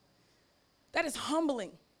yourself. That is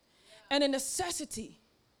humbling and a necessity.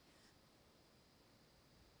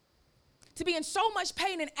 To be in so much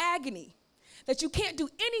pain and agony that you can't do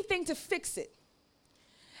anything to fix it.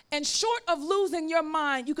 And short of losing your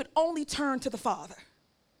mind, you could only turn to the Father.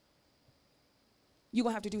 You're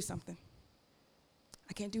going to have to do something.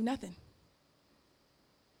 I can't do nothing.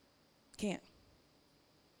 Can't.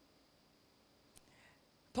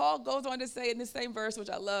 Paul goes on to say in this same verse, which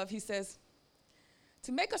I love, he says,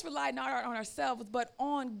 to make us rely not on ourselves, but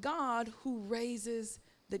on God who raises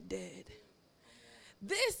the dead.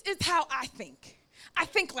 This is how I think. I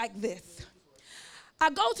think like this. I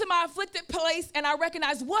go to my afflicted place and I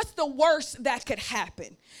recognize what's the worst that could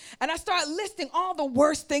happen. And I start listing all the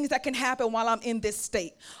worst things that can happen while I'm in this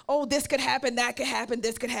state. Oh, this could happen, that could happen,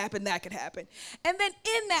 this could happen, that could happen. And then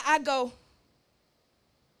in that I go,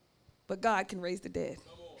 but God can raise the dead.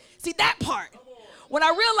 See that part. When I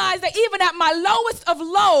realize that even at my lowest of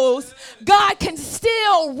lows, God can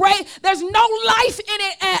still raise. There's no life in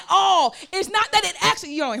it at all. It's not that it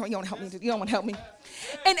actually, you don't help me. You don't want to help me.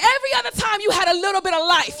 And every other time you had a little bit of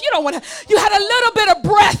life. You had a little bit of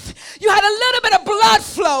breath. You had a little bit of blood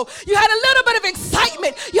flow. You had a little bit of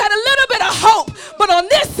excitement. You had a little bit of hope. But on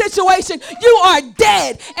this situation, you are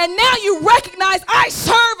dead. And now you recognize I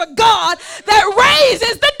serve a God that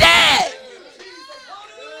raises the dead.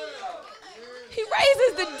 He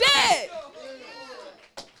raises the dead.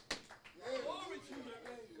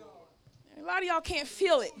 A lot of y'all can't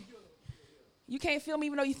feel it. You can't feel me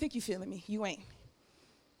even though you think you're feeling me. You ain't.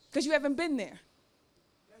 Because you haven't been there.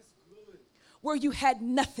 Where you had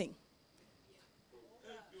nothing.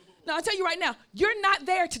 Now, I'll tell you right now, you're not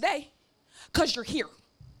there today because you're here.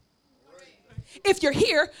 If you're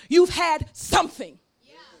here, you've had something.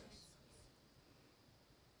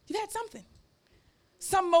 You've had something.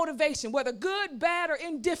 Some motivation, whether good, bad, or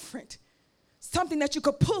indifferent. Something that you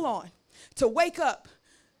could pull on to wake up,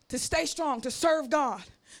 to stay strong, to serve God,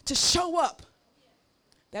 to show up.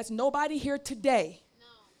 That's nobody here today.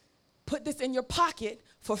 Put this in your pocket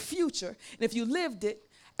for future. And if you lived it,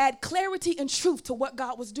 add clarity and truth to what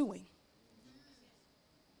God was doing.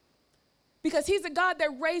 Because he's a God that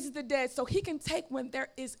raises the dead, so he can take when there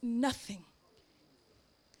is nothing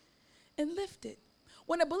and lift it.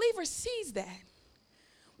 When a believer sees that,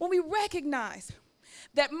 when we recognize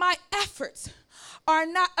that my efforts are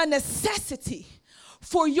not a necessity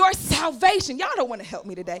for your salvation. Y'all don't want to help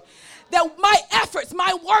me today. That my efforts,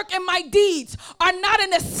 my work, and my deeds are not a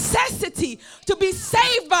necessity to be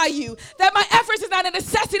saved by you. That my efforts is not a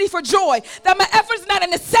necessity for joy. That my efforts is not a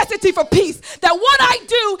necessity for peace. That what I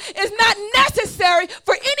do is not necessary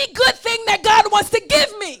for any good thing that God wants to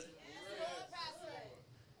give me.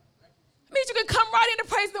 It means you can come right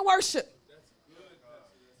into praise and worship.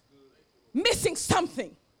 Missing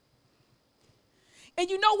something. And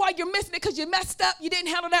you know why you're missing it? Because you messed up. You didn't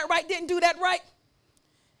handle that right. Didn't do that right.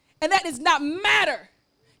 And that does not matter.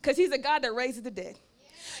 Because he's a God that raises the dead.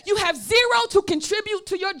 You have zero to contribute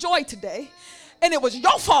to your joy today. And it was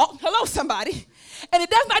your fault. Hello, somebody. And it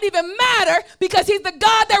does not even matter because he's the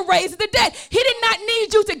God that raises the dead. He did not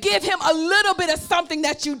need you to give him a little bit of something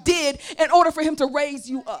that you did in order for him to raise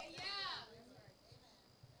you up.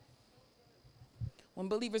 When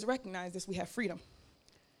believers recognize this, we have freedom.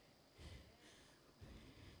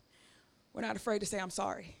 We're not afraid to say, I'm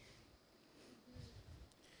sorry.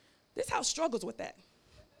 This house struggles with that.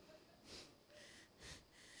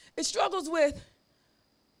 It struggles with,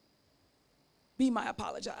 be my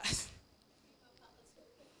apologize.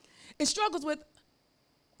 It struggles with,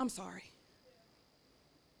 I'm sorry.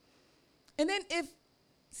 And then if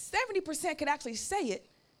 70% could actually say it,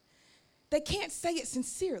 they can't say it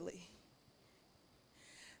sincerely.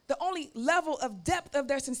 The only level of depth of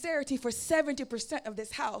their sincerity for 70% of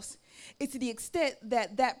this house is to the extent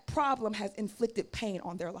that that problem has inflicted pain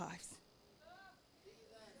on their lives.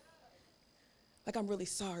 Like, I'm really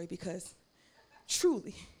sorry because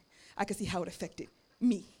truly, I could see how it affected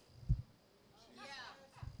me.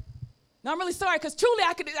 Now, I'm really sorry, because truly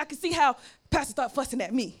I could see how pastor started fussing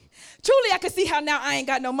at me. Truly, I could see how now I ain't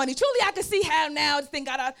got no money. Truly, I could see how now this thing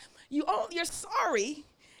got out. You're sorry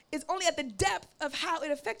is only at the depth of how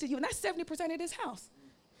it affected you, and that's 70% of this house.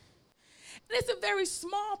 And it's a very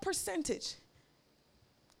small percentage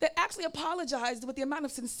that actually apologized with the amount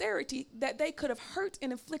of sincerity that they could have hurt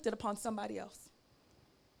and inflicted upon somebody else.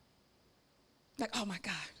 Like, oh my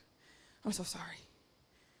God, I'm so sorry.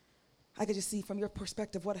 I could just see from your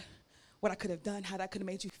perspective what I could have done, how that could have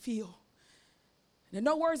made you feel. There are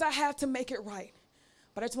no words I have to make it right,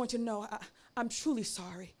 but I just want you to know I'm truly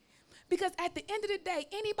sorry. Because at the end of the day,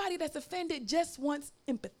 anybody that's offended just wants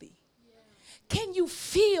empathy. Can you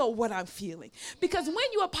feel what I'm feeling? Because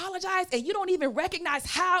when you apologize and you don't even recognize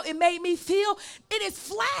how it made me feel, it is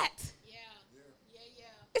flat.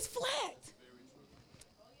 It's flat.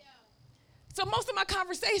 So most of my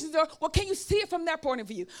conversations are, well, can you see it from their point of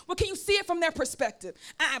view? Well, can you see it from their perspective?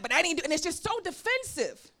 But I didn't do it. And it's just so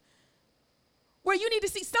defensive. Where you need to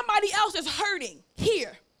see somebody else is hurting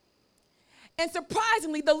here. And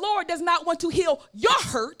surprisingly, the Lord does not want to heal your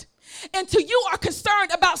hurt until you are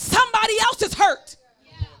concerned about somebody else's hurt.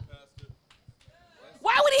 Yeah.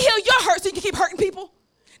 Why would he heal your hurt so you can keep hurting people?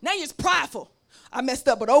 Now you're just prideful. I messed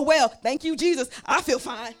up, but oh well, thank you, Jesus. I feel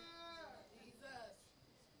fine.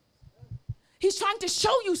 He's trying to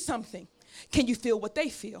show you something. Can you feel what they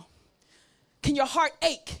feel? Can your heart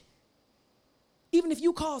ache? Even if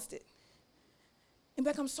you caused it. And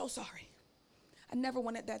Beck, I'm so sorry. I never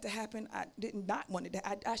wanted that to happen. I did not want it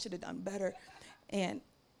to. I should have done better. And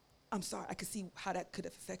I'm sorry. I could see how that could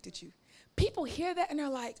have affected you. People hear that and they're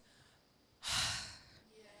like,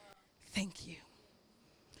 thank you.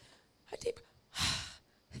 A deep,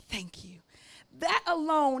 thank you. That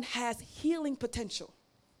alone has healing potential.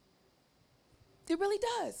 It really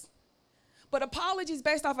does. But apologies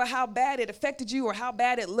based off of how bad it affected you or how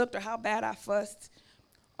bad it looked or how bad I fussed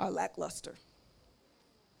are lackluster.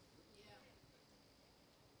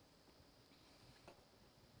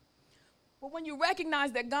 But when you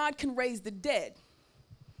recognize that God can raise the dead,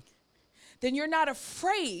 then you're not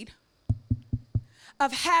afraid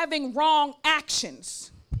of having wrong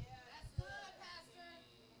actions.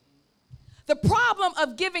 The problem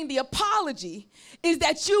of giving the apology is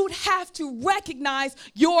that you'd have to recognize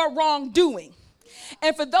your wrongdoing.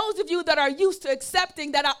 And for those of you that are used to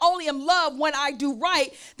accepting that I only am loved when I do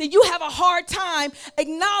right, then you have a hard time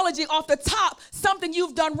acknowledging off the top something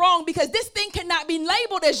you've done wrong, because this thing cannot be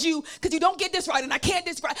labeled as you because you don't get this right and I can't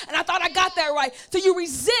this right and I thought I got that right. So you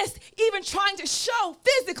resist even trying to show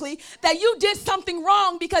physically that you did something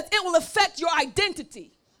wrong because it will affect your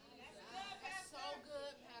identity.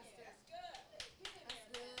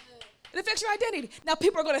 It affects your identity. Now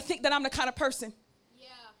people are going to think that I'm the kind of person.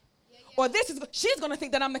 Or she's going to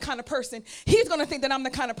think that I'm the kind of person. He's going to think that I'm the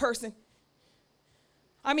kind of person.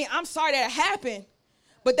 I mean, I'm sorry that it happened,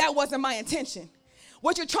 but that wasn't my intention.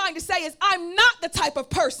 What you're trying to say is I'm not the type of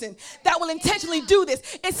person that will intentionally do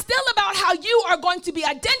this. It's still about how you are going to be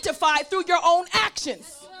identified through your own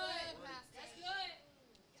actions.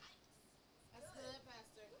 That's good,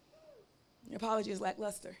 Pastor. Your apology is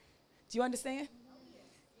lackluster. Do you understand?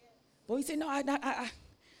 Well, you say, no, I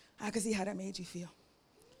can see how that made you feel.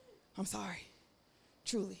 I'm sorry,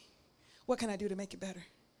 truly. What can I do to make it better?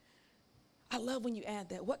 I love when you add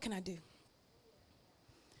that. What can I do?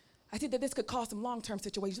 I think that this could cause some long-term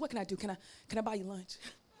situations. What can I do? Can I buy you lunch?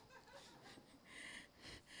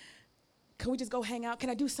 Can we just go hang out? Can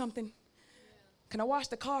I do something? Can I wash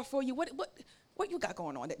the car for you? What you got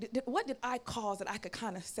going on? What did I cause that I could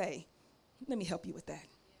kind of say, let me help you with that?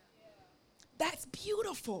 That's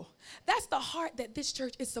beautiful. That's the heart that this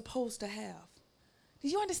church is supposed to have. Do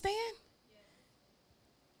you understand?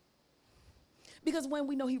 Because when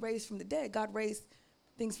we know he raised from the dead, God raised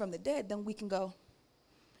things from the dead, then we can go,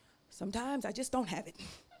 sometimes I just don't have it.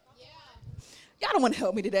 Y'all don't want to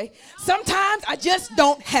help me today. Sometimes I just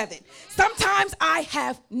don't have it. Sometimes I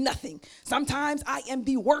have nothing. Sometimes I am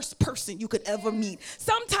the worst person you could ever meet.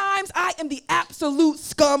 Sometimes I am the absolute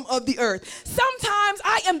scum of the earth. Sometimes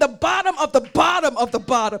I am the bottom of the bottom of the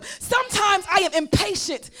bottom. Sometimes I am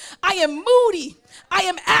impatient. I am moody. I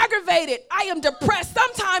am aggravated. I am depressed.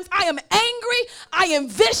 Sometimes I am angry. I am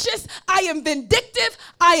vicious. I am vindictive.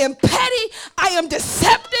 I am petty. I am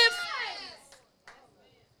deceptive.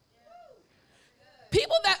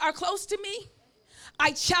 People that are close to me,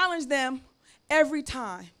 I challenge them every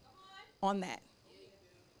time on that.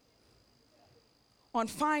 On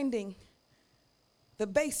finding the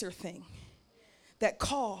baser thing that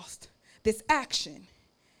caused this action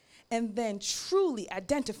and then truly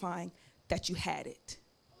identifying that you had it.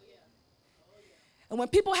 And when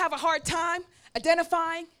people have a hard time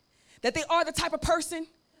identifying that they are the type of person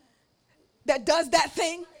that does that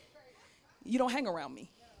thing, you don't hang around me.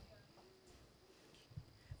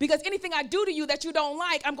 Because anything I do to you that you don't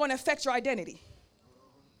like, I'm going to affect your identity.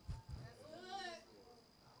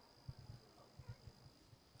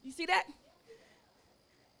 You see that?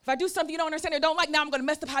 If I do something you don't understand or don't like, now I'm going to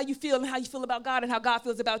mess up how you feel and how you feel about God and how God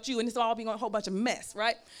feels about you, and it's all being a whole bunch of mess,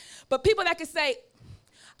 right? But people that can say,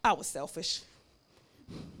 I was selfish.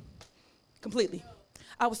 Completely.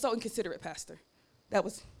 I was so inconsiderate, Pastor.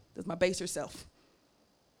 That's my baser self.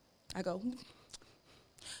 I go,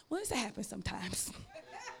 well, this happens sometimes.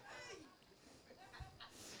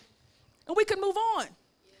 And we can move on.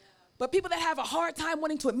 But people that have a hard time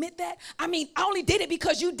wanting to admit that, I mean, I only did it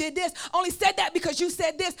because you did this. I only said that because you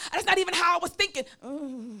said this. That's not even how I was thinking.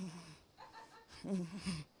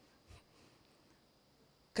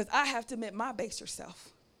 Because I have to admit my baser self.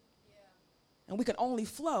 And we can only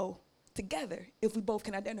flow together if we both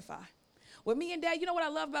can identify. With me and Dad, you know what I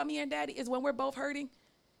love about me and Daddy is when we're both hurting,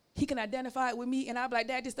 he can identify it with me, and I'll be like,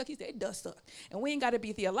 Dad, this sucks. He said, it does suck. And we ain't got to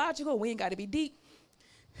be theological. We ain't got to be deep.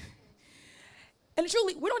 And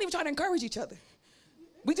truly, we don't even try to encourage each other.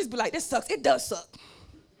 We just be like, this sucks. It does suck.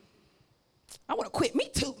 I want to quit. Me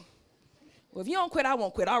too. Well, if you don't quit, I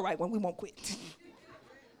won't quit. All right, well, we won't quit.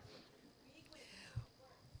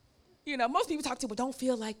 You know, most people talk to, well, don't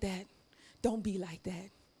feel like that. Don't be like that.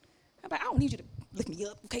 I'm like, I don't need you to lift me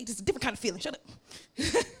up, okay? Just a different kind of feeling. Shut up.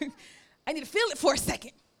 I need to feel it for a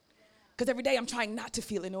second. Because every day I'm trying not to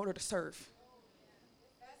feel it in order to serve.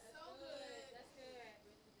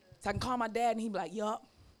 So I can call my dad and he'd be like, yup.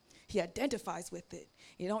 He identifies with it.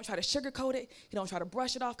 He don't try to sugarcoat it. He don't try to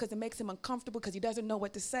brush it off because it makes him uncomfortable because he doesn't know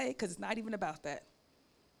what to say because it's not even about that.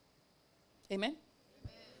 Amen?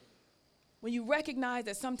 Amen? When you recognize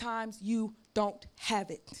that sometimes you don't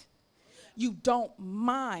have it, you don't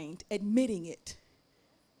mind admitting it.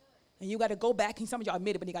 And you got to go back, and some of y'all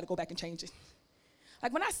admit it, but you got to go back and change it.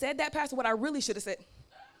 Like when I said that, Pastor, what I really should have said,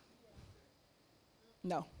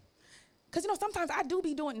 no. Because, you know, sometimes I do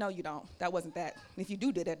be doing, no, you don't. That wasn't that. If you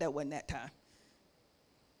do that, that wasn't that time.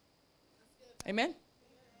 Amen? Amen?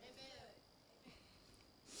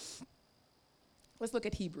 Let's look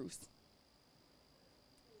at Hebrews.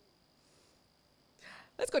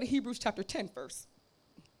 Let's go to Hebrews chapter 10 first.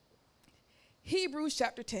 Hebrews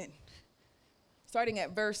chapter 10, starting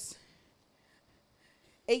at verse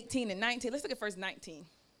 18 and 19. Let's look at verse 19.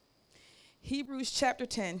 Hebrews chapter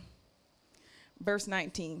 10. Verse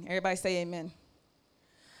 19. Everybody say amen.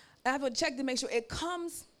 I have to check to make sure it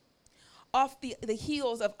comes off the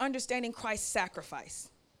heels of understanding Christ's sacrifice,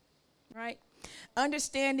 right?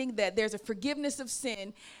 Understanding that there's a forgiveness of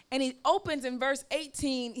sin. And he opens in verse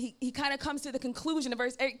 18, he kind of comes to the conclusion of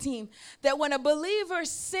verse 18, that when a believer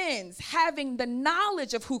sins, having the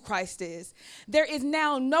knowledge of who Christ is, there is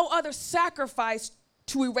now no other sacrifice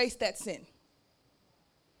to erase that sin.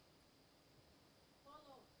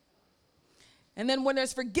 And then when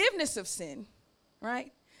there's forgiveness of sin,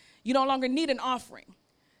 right, you no longer need an offering.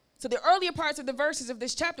 So the earlier parts of the verses of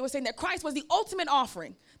this chapter were saying that Christ was the ultimate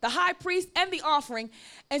offering, the high priest and the offering.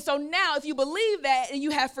 And so now if you believe that and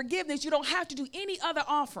you have forgiveness, you don't have to do any other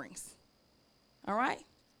offerings. All right?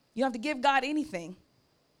 You don't have to give God anything.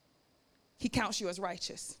 He counts you as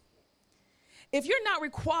righteous. If you're not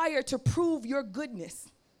required to prove your goodness,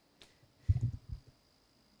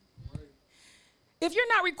 if you're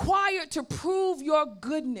not required to prove your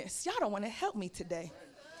goodness, y'all don't want to help me today.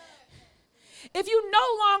 If you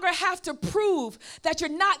no longer have to prove that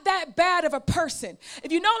you're not that bad of a person,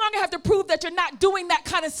 if you no longer have to prove that you're not doing that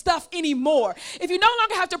kind of stuff anymore, if you no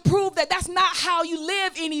longer have to prove that that's not how you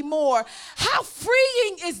live anymore, how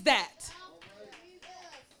freeing is that?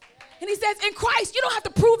 And he says, in Christ, you don't have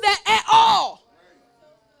to prove that at all.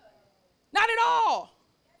 Not at all.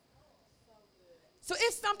 So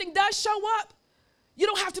if something does show up, you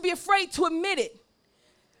don't have to be afraid to admit it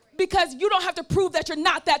because you don't have to prove that you're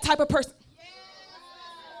not that type of person.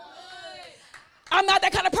 I'm not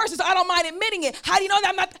that kind of person, so I don't mind admitting it. How do you know that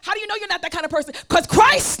I'm not? How do you know you're not that kind of person? Because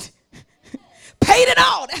Christ paid it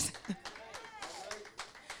all.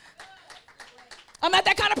 I'm not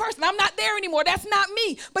that kind of person. I'm not there anymore. That's not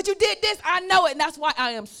me. But you did this. I know it, and that's why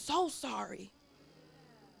I am so sorry.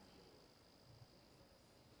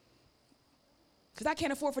 Because I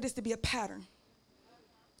can't afford for this to be a pattern.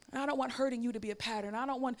 And I don't want hurting you to be a pattern. I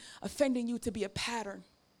don't want offending you to be a pattern.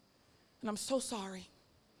 And I'm so sorry.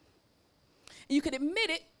 And you can admit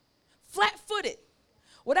it flat-footed,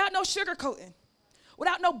 without no sugarcoating,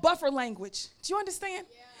 without no buffer language. Do you understand?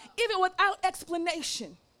 Yeah. Even without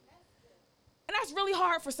explanation. And that's really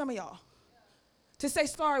hard for some of y'all. to say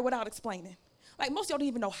sorry without explaining. Like most of y'all don't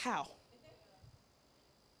even know how.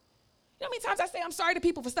 You know how many times I say I'm sorry to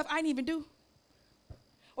people for stuff I didn't even do?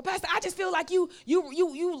 Well, Pastor, I just feel like you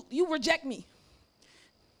reject me.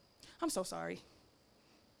 I'm so sorry.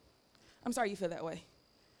 I'm sorry you feel that way.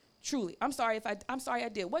 Truly, I'm sorry I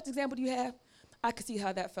did. What example do you have? I could see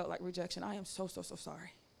how that felt like rejection. I am so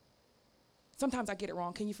sorry. Sometimes I get it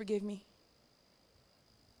wrong. Can you forgive me?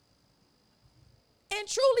 And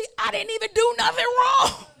truly, I didn't even do nothing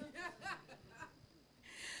wrong.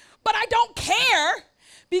 But I don't care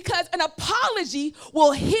because an apology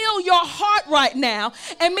will heal your heart right now.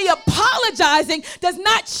 And me apologizing does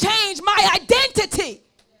not change my identity.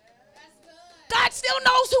 God still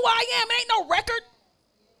knows who I am. It ain't no record.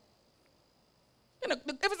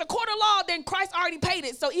 If it's a court of law, then Christ already paid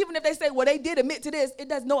it. So even if they say, well, they did admit to this, it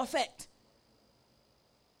does no effect.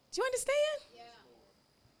 Do you understand?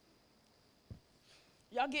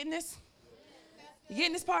 Yeah. Y'all getting this? You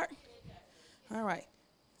getting this part? All right.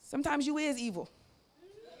 Sometimes you is evil.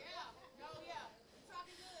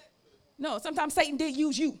 No, sometimes Satan did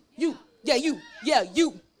use you. You. Yeah, you. Yeah,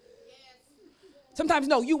 you. Sometimes,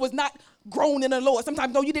 no, you was not grown in the Lord.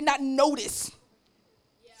 Sometimes, no, you did not notice.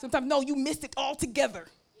 Sometimes, no, you missed it altogether.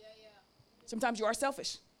 Sometimes you are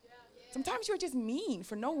selfish. Sometimes you're just mean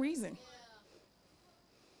for no reason.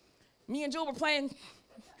 Me and Joel were playing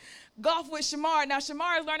golf with Shamar. Now,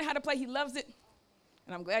 Shamar is learning how to play. He loves it.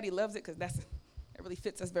 And I'm glad he loves it because that really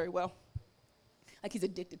fits us very well. Like he's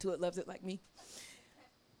addicted to it, loves it like me.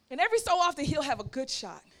 And every so often, he'll have a good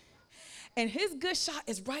shot. And his good shot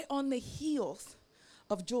is right on the heels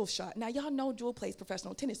of Jewel's shot. Now, y'all know Jewel plays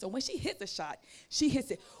professional tennis, so when she hits a shot, she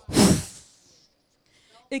hits it.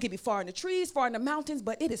 It can be far in the trees, far in the mountains,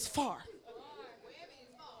 but it is far.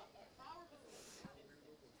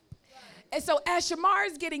 And so as Shamar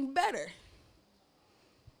is getting better,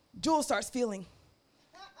 Jewel starts feeling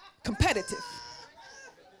competitive.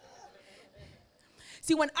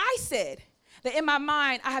 See, when I said that in my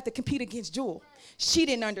mind I have to compete against Jewel, she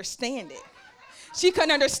didn't understand it. She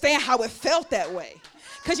couldn't understand how it felt that way.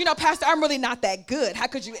 Because, you know, Pastor, I'm really not that good. How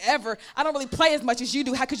could you ever? I don't really play as much as you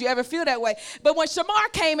do. How could you ever feel that way? But when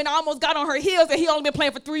Shamar came and almost got on her heels and he only been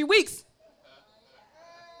playing for 3 weeks.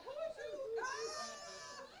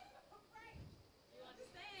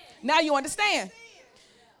 Now you understand.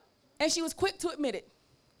 And she was quick to admit it.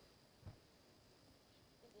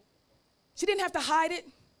 She didn't have to hide it.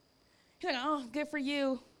 She's like, oh, good for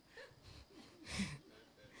you.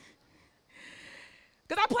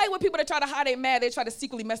 Because I play with people that try to hide they mad. They try to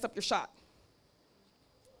secretly mess up your shot.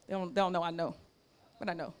 They don't know I know. But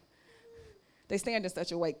I know. They stand in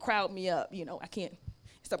such a way, crowd me up. You know, I can't.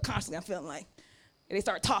 Subconsciously, I'm feeling like. And they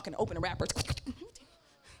start talking, open the wrappers.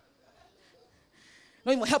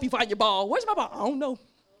 Don't even help you find your ball. Where's my ball? I don't know.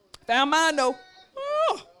 Found mine, though.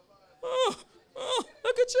 Oh,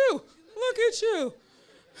 look at you. Look at you.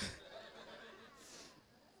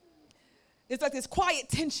 It's like this quiet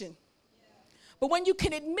tension. But when you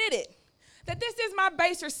can admit it, that this is my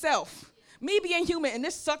baser self, me being human, and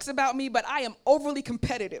this sucks about me, but I am overly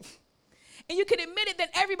competitive. And you can admit it, then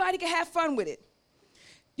everybody can have fun with it.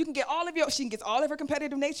 You can get she gets all of her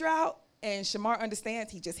competitive nature out, and Shamar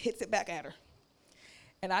understands, he just hits it back at her.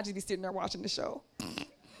 And I just be sitting there watching the show.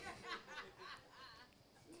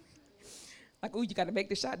 Like, ooh, you got to make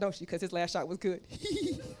this shot, don't you? Because his last shot was good.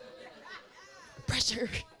 Pressure.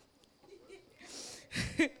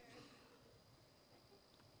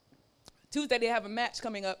 Tuesday, they have a match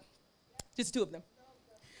coming up, just 2 of them.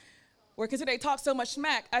 Where, because they talk so much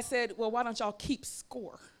smack, I said, well, why don't y'all keep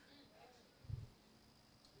score?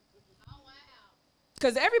 Oh, wow.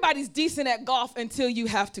 Because everybody's decent at golf until you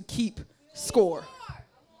have to keep score.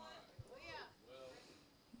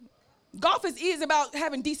 Golf is easy about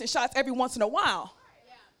having decent shots every once in a while.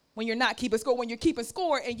 When you're not keeping score. When you're keeping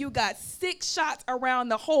score and you got 6 shots around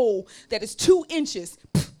the hole that is 2 inches.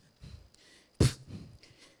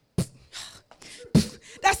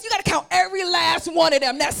 You got to count every last one of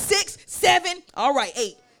them. That's 6, 7, all right,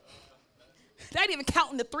 8. That ain't even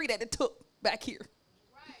counting the 3 that it took back here.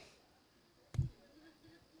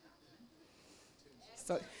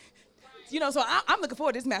 So, you know, so I'm looking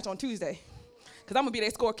forward to this match on Tuesday. Because I'm going to be their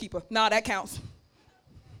scorekeeper. Nah, that counts.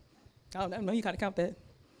 Oh, no, you got to count that.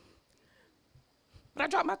 But I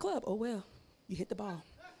dropped my club. Oh, well, you hit the ball.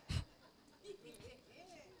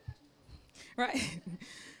 Right?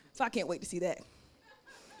 So I can't wait to see that.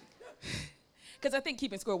 Because I think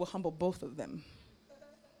keeping score will humble both of them.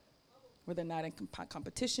 Where they're not in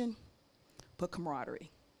competition, but camaraderie.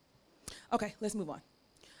 Okay, let's move on.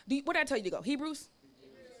 What did I tell you to go? Hebrews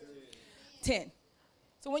 10.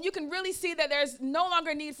 So when you can really see that there's no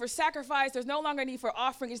longer need for sacrifice, there's no longer need for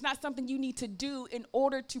offering, it's not something you need to do in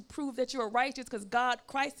order to prove that you are righteous because God,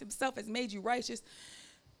 Christ himself has made you righteous.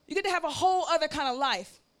 You get to have a whole other kind of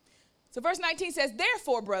life. So verse 19 says,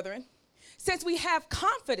 therefore, brethren, since we have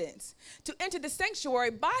confidence to enter the sanctuary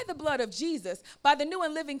by the blood of Jesus, by the new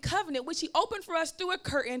and living covenant, which he opened for us through a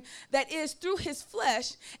curtain that is through his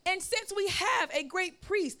flesh, and since we have a great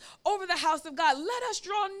priest over the house of God, let us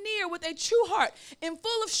draw near with a true heart in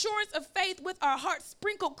full assurance of faith, with our hearts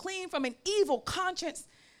sprinkled clean from an evil conscience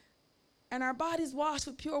and our bodies washed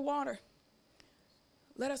with pure water.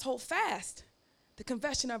 Let us hold fast the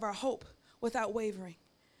confession of our hope without wavering,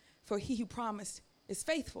 for he who promised is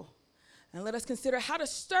faithful. And let us consider how to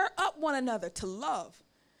stir up one another to love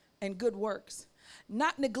and good works,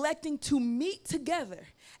 not neglecting to meet together,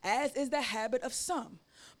 as is the habit of some,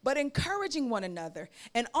 but encouraging one another,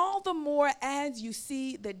 and all the more as you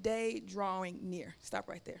see the day drawing near. Stop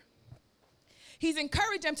right there. He's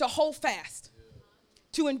encouraged them to hold fast,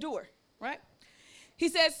 to endure, right? He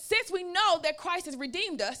says, since we know that Christ has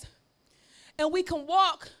redeemed us, and we can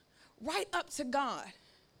walk right up to God.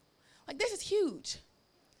 Like, this is huge.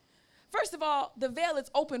 First of all, the veil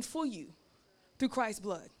is open for you through Christ's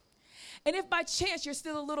blood. And if by chance you're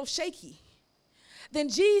still a little shaky, then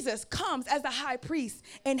Jesus comes as the high priest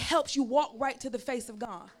and helps you walk right to the face of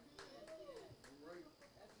God.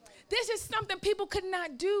 This is something people could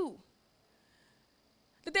not do.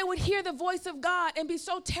 That they would hear the voice of God and be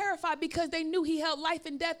so terrified because they knew he held life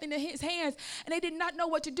and death in his hands and they did not know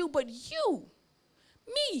what to do. But you,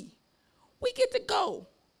 me, we get to go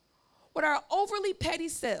with our overly petty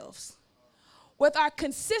selves, with our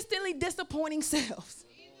consistently disappointing selves,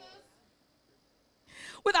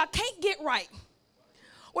 with our can't get right,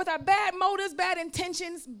 with our bad motives, bad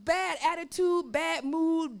intentions, bad attitude, bad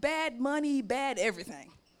mood, bad money, bad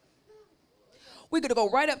everything. We're going to go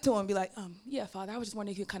right up to him and be like, yeah, Father, I was just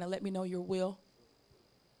wondering if you kind of let me know your will.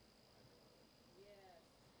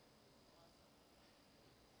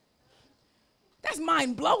 That's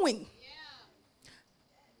mind-blowing.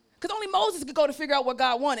 Because only Moses could go to figure out what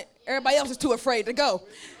God wanted. Everybody else is too afraid to go.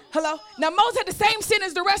 Hello? Now, Moses had the same sin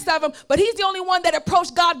as the rest of them, but he's the only one that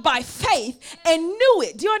approached God by faith and knew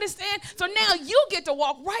it. Do you understand? So now you get to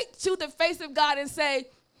walk right to the face of God and say,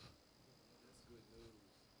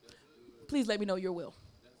 please let me know your will.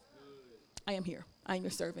 I am here. I am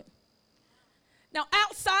your servant. Now,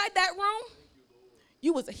 outside that room,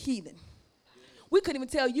 you was a heathen. We couldn't even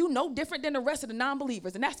tell you no different than the rest of the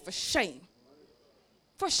non-believers, and that's for shame.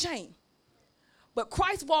 For shame. But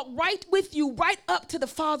Christ walked right with you, right up to the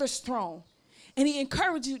Father's throne. And he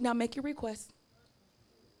encouraged you, now make your request.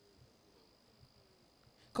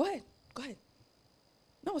 Go ahead. Go ahead.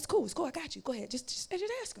 No, it's cool. It's cool. I got you. Go ahead. Just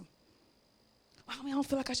ask him. I don't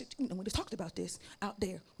feel like I should. We just talked about this out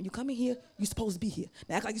there. When you come in here, you're supposed to be here.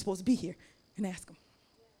 Now act like you're supposed to be here and ask him.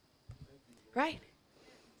 Right?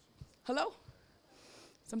 Hello?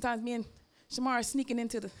 Sometimes me and Shamar are sneaking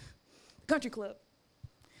into the country club.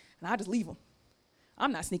 And I just leave him.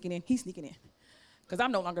 I'm not sneaking in. He's sneaking in. Because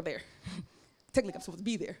I'm no longer there. Technically, I'm supposed to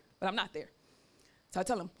be there, but I'm not there. So I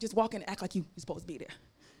tell him, just walk in and act like you're supposed to be there.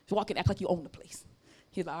 Just walk in and act like you own the place.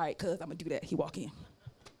 He's like, all right, cuz, I'm going to do that. He walk in.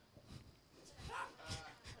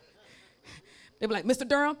 They be like, Mr.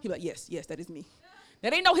 Durham? He be like, yes, that is me. Now,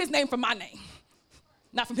 they know his name from my name,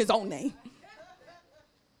 not from his own name.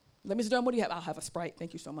 Like, Mr. Durham, what do you have? I'll have a Sprite.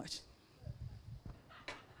 Thank you so much.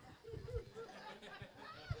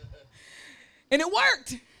 And it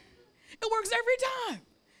worked. It works every time.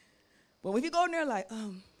 But when you go in there like,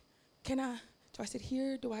 do I sit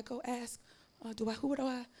here? Do I go ask? I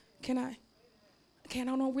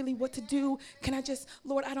don't know really what to do. Can I just,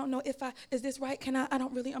 Lord, I don't know is this right? I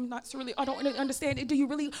don't really understand.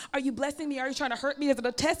 Are you blessing me? Are you trying to hurt me? Is it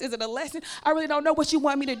a test? Is it a lesson? I really don't know what you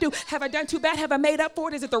want me to do. Have I done too bad? Have I made up for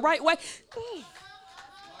it? Is it the right way?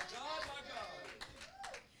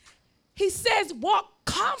 He says, walk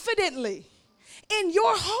confidently in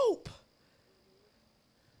your hope.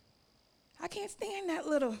 I can't stand that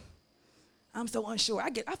little, I'm so unsure.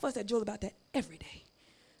 I fuss at Julie about that every day.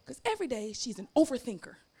 Because every day she's an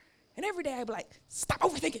overthinker. And every day I be like, stop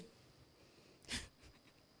overthinking.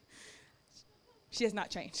 She has not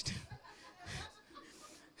changed.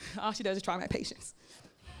 All she does is try my patience.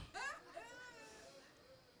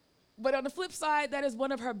 But on the flip side, that is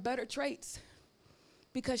one of her better traits.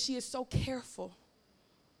 Because she is so careful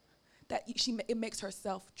that it makes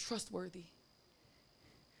herself trustworthy.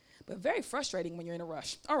 But very frustrating when you're in a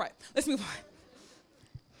rush. All right, let's move on.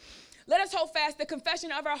 Let us hold fast the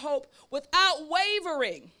confession of our hope without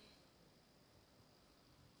wavering.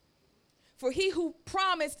 For he who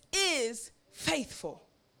promised is faithful.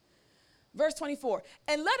 Verse 24.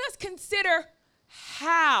 And let us consider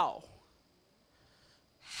how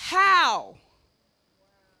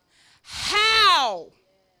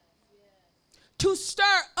to stir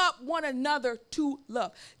up one another to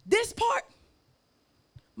love. This part,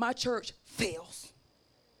 my church fails.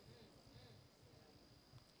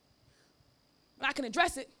 I can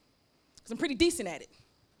address it because I'm pretty decent at it.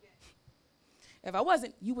 If I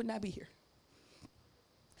wasn't, you would not be here.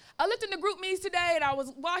 I looked in the group meetings today and I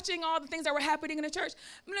was watching all the things that were happening in the church.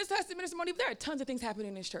 Minister Hudson, Minister Monique, there are tons of things happening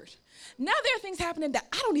in this church. Now there are things happening that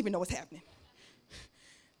I don't even know what's happening.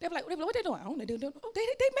 They're like, what they doing? I don't know. They mad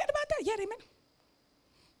about that? Yeah, they mad.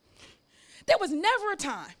 There was never a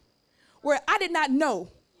time where I did not know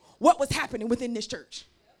what was happening within this church.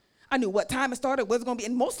 I knew what time it started, what it was going to be,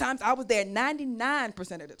 and most times I was there 99%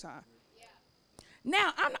 of the time. Yeah.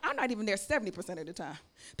 Now, I'm not even there 70% of the time.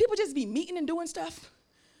 People just be meeting and doing stuff.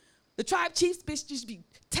 The tribe chiefs just be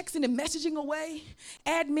texting and messaging away.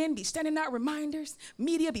 Admin be sending out reminders.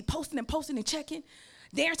 Media be posting and checking.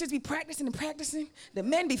 Dancers be practicing and practicing. The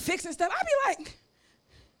men be fixing stuff. I be like,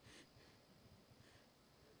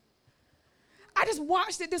 I just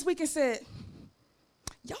watched it this week and said,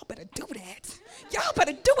 y'all better do that. Y'all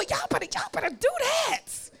better do it. Y'all better do that.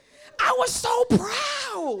 I was so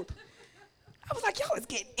proud. I was like, y'all let's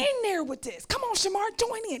get in there with this. Come on, Shamar,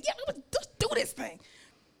 join in. Yeah, let's do this thing.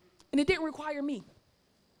 And it didn't require me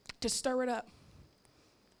to stir it up.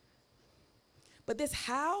 But this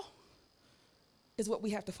how is what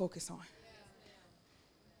we have to focus on.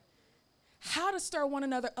 How to stir one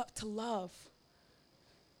another up to love.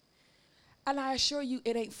 And I assure you,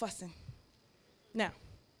 it ain't fussing. Now,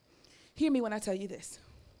 hear me when I tell you this.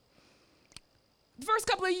 The first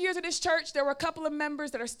couple of years of this church, there were a couple of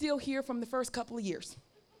members that are still here from the first couple of years.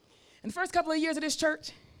 In the first couple of years of this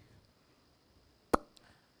church,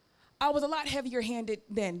 I was a lot heavier handed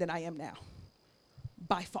then than I am now,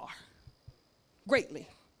 by far, greatly,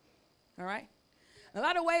 all right? In a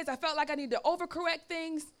lot of ways, I felt like I needed to overcorrect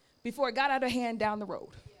things before it got out of hand down the road,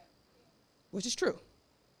 which is true.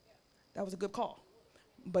 That was a good call,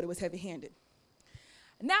 but it was heavy-handed.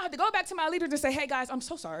 Now I have to go back to my leaders and say, hey, guys, I'm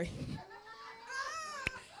so sorry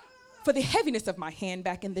for the heaviness of my hand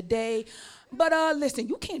back in the day, but listen,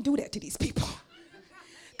 you can't do that to these people.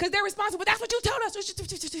 Because they're responsible. That's what you told us.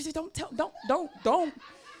 Don't.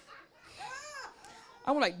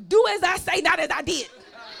 I'm like, do as I say, not as I did.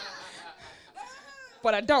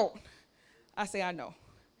 But I don't. I say I know.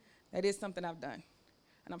 That is something I've done.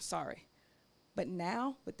 And I'm sorry. But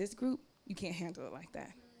now, with this group, you can't handle it like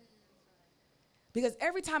that. Because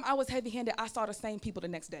every time I was heavy-handed, I saw the same people the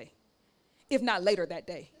next day. If not later that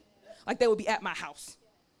day. Like they would be at my house.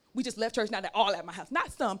 We just left church, now they're all at my house.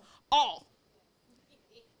 Not some, all.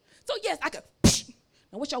 So yes, I could,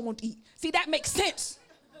 now what y'all want to eat? See, that makes sense.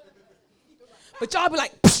 But y'all be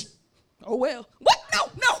like, oh well. What?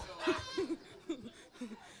 No.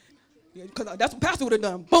 Yeah, because that's what Pastor would have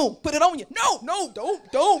done. Boom, put it on you. No,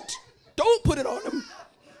 don't put it on them.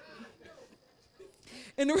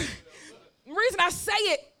 And the reason I say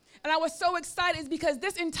it, and I was so excited, is because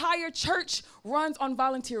this entire church runs on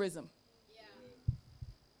volunteerism. Yeah.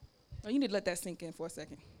 Oh, you need to let that sink in for a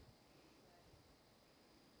second.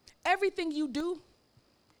 Everything you do,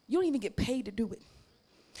 you don't even get paid to do it,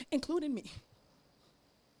 including me.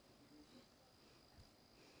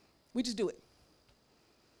 We just do it.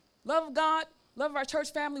 Love of God, love of our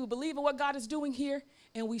church family, we believe in what God is doing here,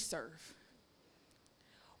 and we serve.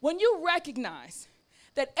 When you recognize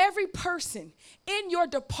that every person in your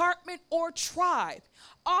department or tribe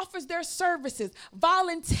offers their services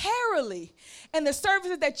voluntarily, and the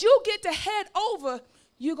services that you get to head over,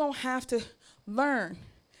 you're going to have to learn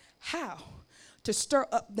how to stir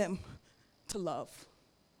up them to love.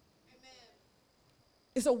 Amen.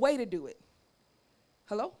 It's a way to do it.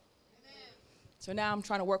 Hello? Amen. So now I'm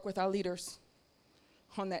trying to work with our leaders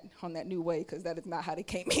on that new way, because that is not how they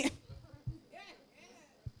came in.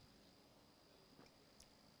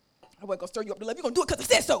 I wasn't going to stir you up to love. You're going to do it because I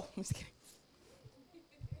said so. I'm just kidding.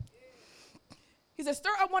 He said, stir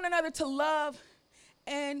up one another to love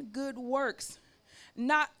and good works,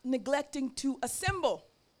 not neglecting to assemble.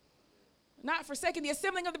 Not forsaking the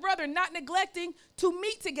assembling of the brethren, not neglecting to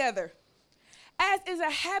meet together, as is a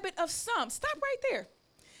habit of some. Stop right there.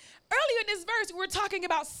 Earlier in this verse, we were talking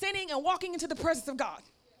about sinning and walking into the presence of God.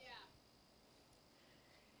 Yeah.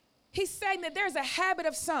 He's saying that there's a habit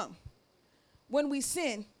of some when we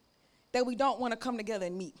sin that we don't want to come together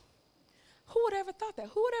and meet. Who would ever thought that?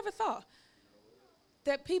 Who would ever thought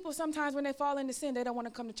that people sometimes when they fall into sin, they don't want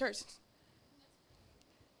to come to church?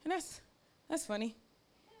 And that's funny.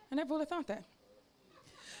 I never would have thought that.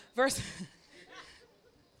 Verse,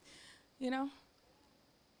 You know?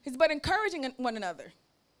 It's but encouraging one another.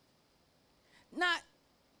 Not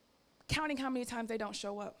counting how many times they don't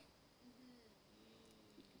show up.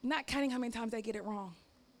 Not counting how many times they get it wrong.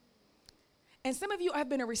 And some of you have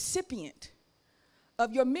been a recipient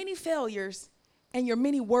of your many failures and your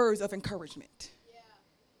many words of encouragement. Yeah.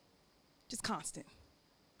 Just constant.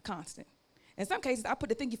 In some cases, I put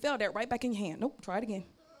the thing you failed at right back in your hand. Nope, try it again.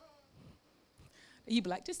 You'd be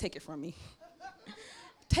like, just take it from me.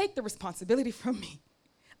 Take the responsibility from me.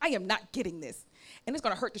 I am not getting this. And it's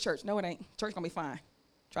going to hurt the church. No, it ain't. Church going to be fine.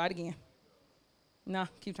 Try it again. No,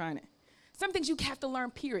 keep trying it. Some things you have to learn,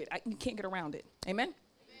 period. You can't get around it. Amen?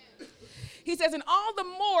 Amen? He says, and all the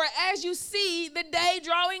more as you see the day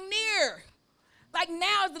drawing near. Like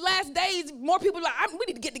now, the last days, more people are like, we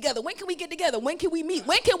need to get together. When can we get together? When can we meet?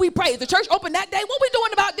 When can we pray? Is the church open that day? What we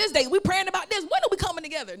doing about this day? We praying about this? When are we coming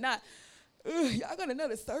together? Not, y'all got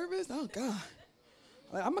another service? Oh, God.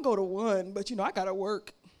 I'm going to go to one, but, I got to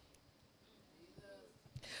work.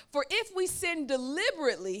 For if we sin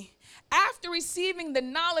deliberately after receiving the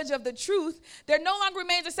knowledge of the truth, there no longer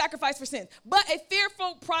remains a sacrifice for sins, but a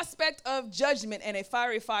fearful prospect of judgment and a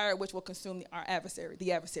fiery fire which will consume the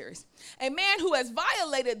adversaries. A man who has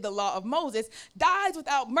violated the law of Moses dies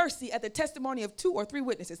without mercy at the testimony of 2 or 3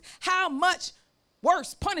 witnesses. How much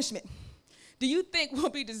worse punishment do you think will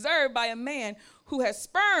be deserved by a man who has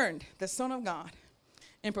spurned the Son of God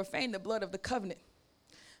and profaned the blood of the covenant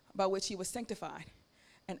by which he was sanctified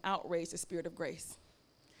and outraged the Spirit of grace?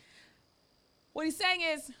 What he's saying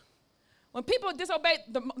is, when people disobeyed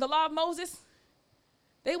the law of Moses,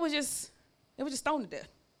 they were just stoned to death.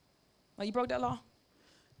 Like, you broke that law?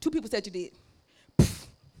 2 people said you did.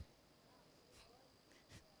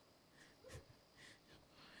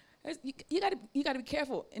 You got to be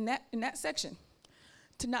careful in that section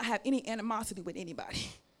to not have any animosity with anybody.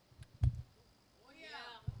 Oh, yeah.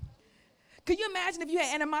 Could you imagine if you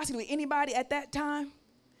had animosity with anybody at that time?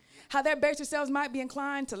 How their base yourselves might be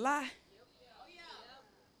inclined to lie.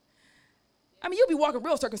 I mean, you'll be walking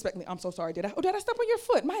real circumspectly. I'm so sorry, did I step on your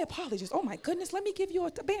foot? My apologies. Oh my goodness, let me give you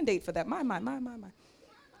a Band-Aid for that. My.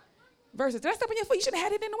 Versus, did I step on your foot? You should have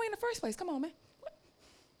had it in the way in the first place. Come on, man. What?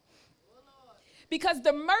 Because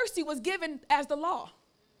the mercy was given as the law.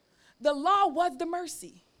 The law was the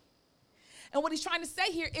mercy. And what he's trying to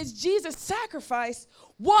say here is Jesus' sacrifice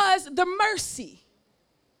was the mercy.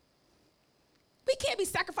 We can't be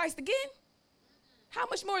sacrificed again. How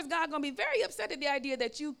much more is God going to be very upset at the idea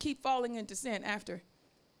that you keep falling into sin after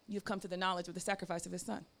you've come to the knowledge of the sacrifice of his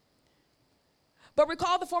son? But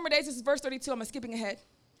recall the former days. This is verse 32. I'm skipping ahead.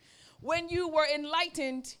 When you were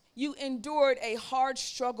enlightened, you endured a hard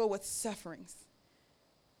struggle with sufferings,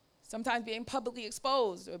 sometimes being publicly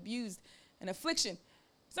exposed or abused and affliction,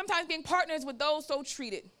 sometimes being partners with those so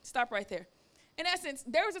treated. Stop right there. In essence,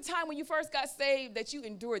 there was a time when you first got saved that you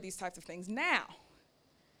endured these types of things. Now,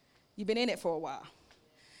 you've been in it for a while.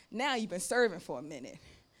 Now you've been serving for a minute.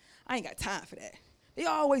 I ain't got time for that. They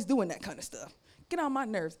always doing that kind of stuff. Get on my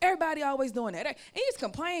nerves. Everybody always doing that. And you just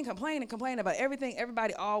complain about everything.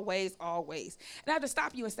 Everybody always. And I have to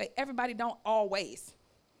stop you and say, everybody don't always.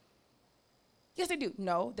 Yes, they do.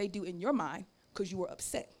 No, they do in your mind because you were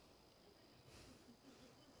upset.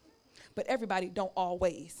 But everybody don't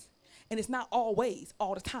always. And it's not always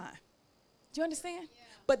all the time. Do you understand? Yeah.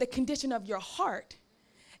 But the condition of your heart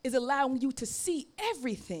is allowing you to see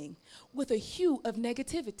everything with a hue of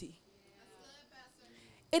negativity.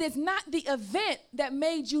 It is not the event that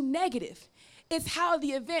made you negative. It's how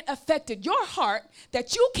the event affected your heart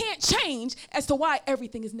that you can't change as to why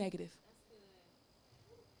everything is negative.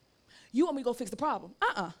 You want me to go fix the problem?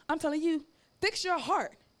 I'm telling you, fix your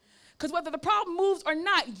heart. Because whether the problem moves or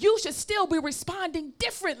not, you should still be responding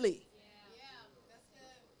differently.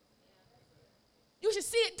 You should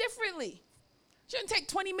see it differently. It shouldn't take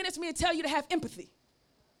 20 minutes for me to tell you to have empathy.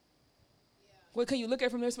 Yeah. Well, can you look at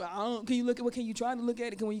it from this way? Can you look at what? Can you try to look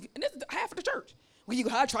at it? And this is half of the church. Well,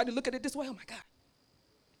 I try to look at it this way. Oh my God.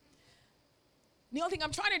 The only thing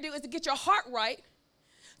I'm trying to do is to get your heart right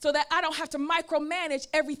so that I don't have to micromanage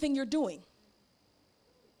everything you're doing.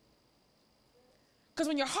 Because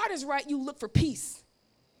when your heart is right, you look for peace.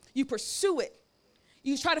 You pursue it.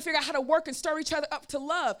 You try to figure out how to work and stir each other up to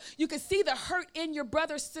love. You can see the hurt in your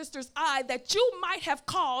brother, sister's eye that you might have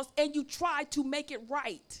caused, and you try to make it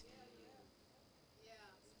right. Yeah.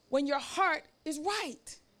 When your heart is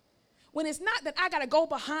right. When it's not that I got to go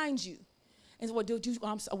behind you. And so, well, dude,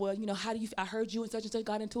 how do you, I heard you and such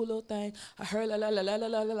got into a little thing. I heard la, la, la, la, la,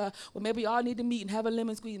 la, la. Well, maybe y'all need to meet and have a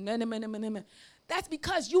lemon squeeze. That's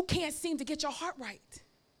because you can't seem to get your heart right.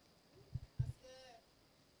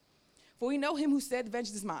 For we know him who said,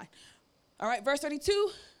 vengeance is mine. All right, verse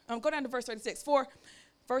 32. Go down to verse 36.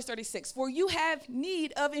 Verse 36. For you have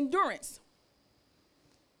need of endurance,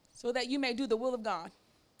 so that you may do the will of God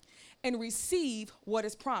and receive what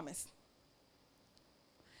is promised.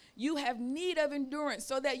 You have need of endurance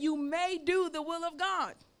so that you may do the will of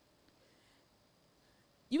God.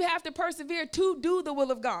 You have to persevere to do the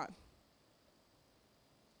will of God.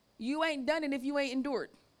 You ain't done it if you ain't endured.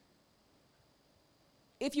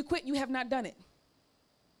 If you quit, you have not done it.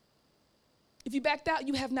 If you backed out,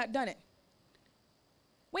 you have not done it.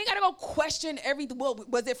 We ain't got to go question everything. Well,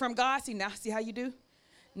 was it from God? See how you do?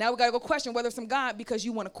 Now we got to go question whether it's from God because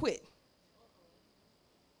you want to quit.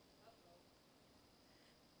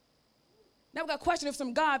 Now we got to question if it's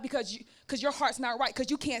from God because your heart's not right,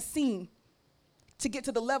 because you can't seem to get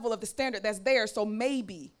to the level of the standard that's there, so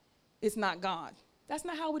maybe it's not God. That's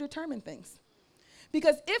not how we determine things.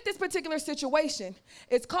 Because if this particular situation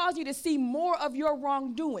is causing you to see more of your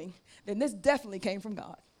wrongdoing, then this definitely came from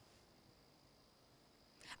God.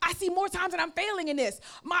 I see more times that I'm failing in this.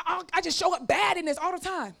 I just show up bad in this all the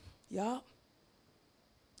time. Yup.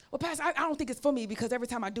 Well, Pastor, I don't think it's for me because every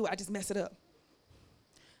time I do it, I just mess it up.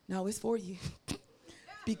 No, it's for you.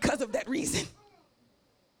 Because of that reason.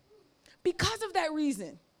 Because of that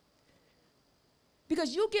reason.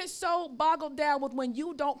 Because you get so boggled down with when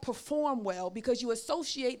you don't perform well because you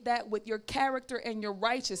associate that with your character and your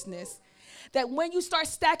righteousness, that when you start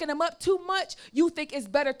stacking them up too much, you think it's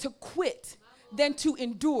better to quit than to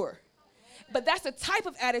endure. But that's a type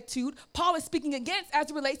of attitude Paul is speaking against as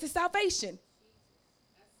it relates to salvation.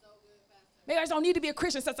 Maybe I just don't need to be a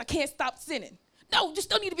Christian since I can't stop sinning. No, you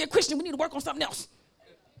still need to be a Christian. We need to work on something else.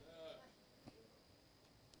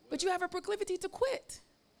 But you have a proclivity to quit.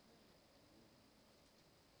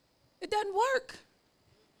 It doesn't work.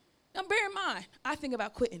 Now, bear in mind, I think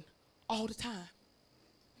about quitting all the time,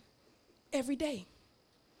 every day.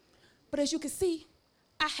 But as you can see,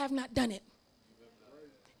 I have not done it.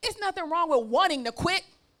 It's nothing wrong with wanting to quit.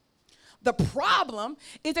 The problem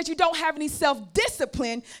is that you don't have any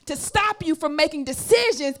self-discipline to stop you from making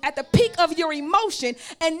decisions at the peak of your emotion.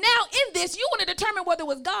 And now in this, you want to determine whether it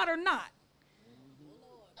was God or not.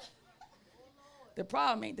 The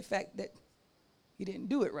problem ain't the fact that you didn't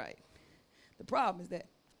do it right. The problem is that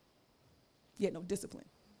you had no discipline.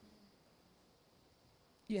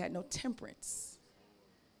 You had no temperance.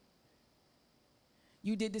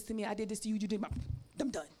 You did this to me, I did this to you, you did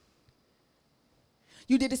I'm done.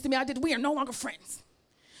 You did this to me, I did, we are no longer friends.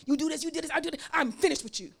 You do this, I do this, I'm finished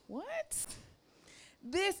with you. What?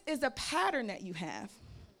 This is a pattern that you have,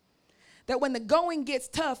 that when the going gets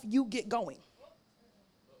tough, you get going.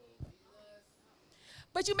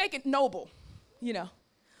 But you make it noble, you know.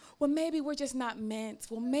 Well, maybe we're just not meant.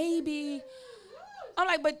 Well, maybe. I'm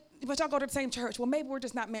like, but y'all go to the same church. Well, maybe we're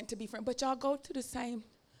just not meant to be friends. But y'all go to the same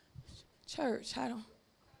church. I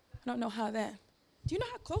don't know how that. Do you know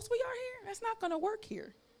how close we are here? That's not going to work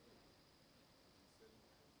here.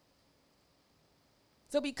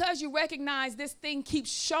 So because you recognize this thing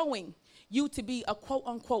keeps showing you to be a quote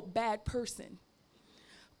unquote bad person,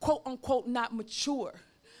 quote unquote not mature.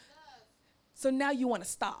 So now you want to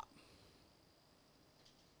stop.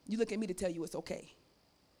 You look at me to tell you it's okay.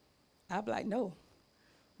 I'll be like, no,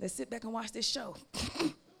 let's sit back and watch this show.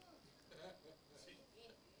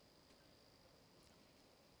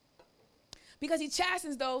 Because he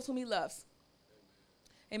chastens those whom he loves.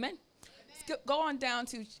 Amen? Go on down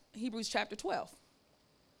to Hebrews chapter 12.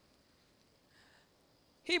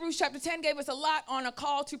 Hebrews chapter 10 gave us a lot on a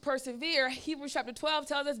call to persevere. Hebrews chapter 12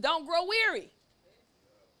 tells us don't grow weary.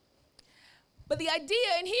 But the idea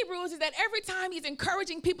in Hebrews is that every time he's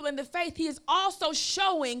encouraging people in the faith, he is also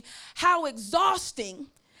showing how exhausting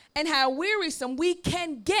and how wearisome we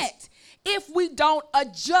can get if we don't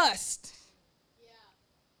adjust. Yeah.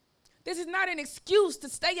 This is not an excuse to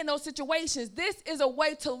stay in those situations. This is a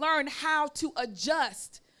way to learn how to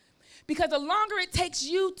adjust. Because the longer it takes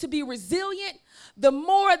you to be resilient, the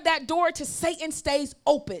more that door to Satan stays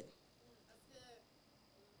open.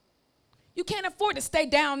 You can't afford to stay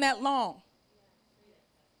down that long.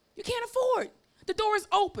 You can't afford. The door is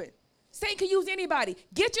open. Satan can use anybody.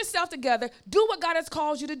 Get yourself together. Do what God has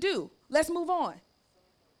called you to do. Let's move on.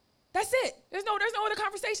 That's it. There's no other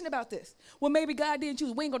conversation about this. Well, maybe God didn't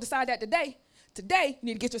choose. We ain't going to decide that today. Today, you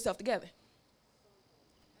need to get yourself together.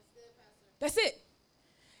 That's it.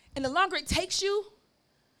 And the longer it takes you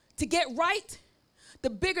to get right, the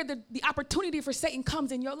bigger the opportunity for Satan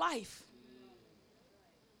comes in your life.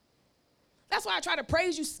 That's why I try to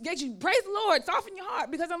praise you, praise the Lord, soften your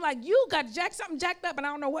heart, because I'm like, you got something jacked up and I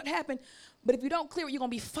don't know what happened. But if you don't clear it, you're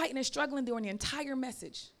going to be fighting and struggling during the entire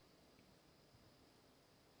message.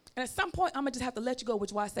 And at some point, I'm going to just have to let you go, which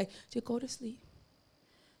is why I say, just go to sleep.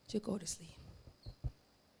 Just go to sleep.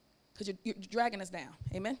 Because you're dragging us down.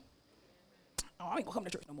 Amen? Oh, I ain't going to come to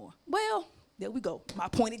church no more. Well, there we go. My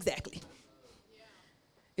point exactly.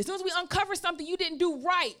 As soon as we uncover something you didn't do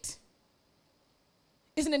right,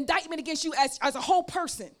 it's an indictment against you as a whole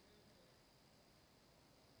person.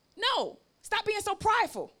 No. Stop being so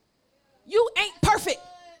prideful. You ain't perfect.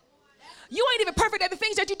 You ain't even perfect at the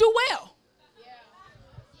things that you do well.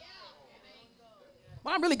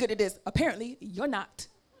 Well, I'm really good at this. Apparently, you're not.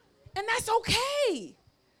 And that's okay.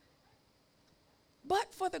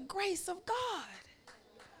 But for the grace of God,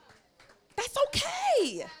 that's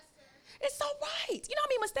okay. It's all right. You know how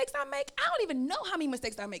many mistakes I make? I don't even know how many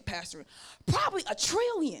mistakes I make pastoring. Probably 1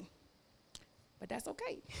 trillion. But that's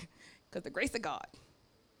okay. Because the grace of God.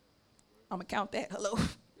 I'm going to count that. Hello.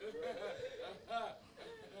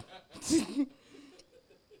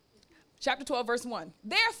 Chapter 12, verse 1.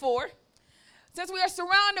 Therefore, since we are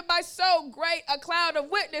surrounded by so great a cloud of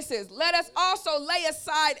witnesses, let us also lay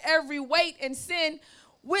aside every weight and sin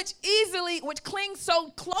which clings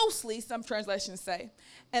so closely, some translations say,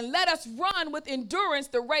 and let us run with endurance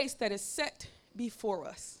the race that is set before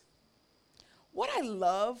us. What I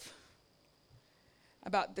love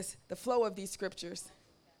about the flow of these scriptures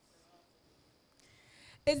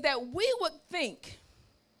is that we would think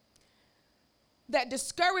that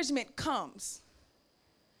discouragement comes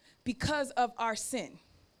because of our sin.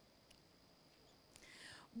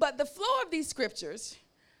 But the flow of these scriptures,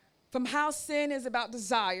 from how sin is about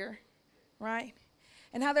desire, right?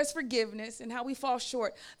 And how there's forgiveness and how we fall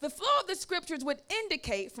short. The flow of the scriptures would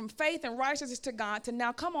indicate from faith and righteousness to God to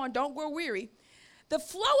now, come on, don't grow weary. The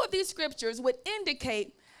flow of these scriptures would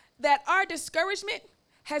indicate that our discouragement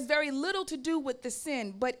has very little to do with the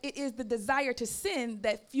sin, but it is the desire to sin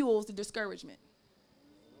that fuels the discouragement.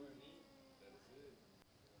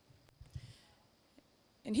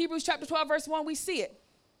 In Hebrews chapter 12, verse 1, we see it.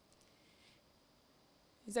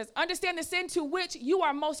 It says, understand the sin to which you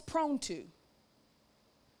are most prone to.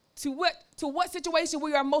 To what situation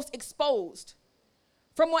we are most exposed.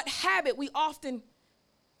 From what habit we often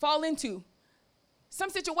fall into.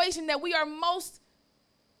 Some situation that we are most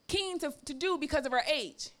keen to do because of our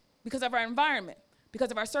age, because of our environment,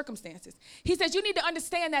 because of our circumstances. He says you need to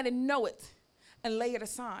understand that and know it and lay it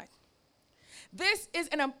aside. This is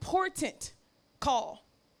an important call.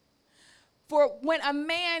 For when a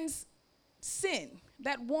man's sin,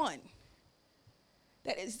 that one,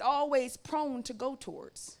 that is always prone to go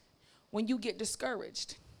towards, when you get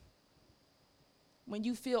discouraged, when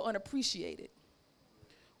you feel unappreciated,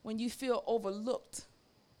 when you feel overlooked,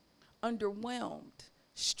 underwhelmed,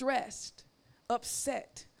 stressed,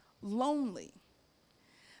 upset, lonely.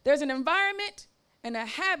 There's an environment and a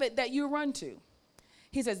habit that you run to.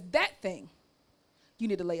 He says that thing you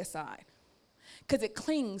need to lay aside because it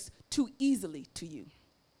clings too easily to you.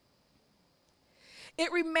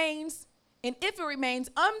 It remains, and if it remains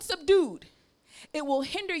unsubdued, it will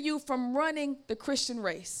hinder you from running the Christian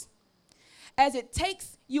race, as it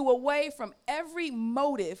takes you away from every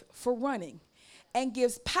motive for running and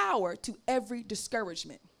gives power to every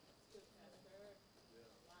discouragement.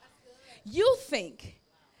 You think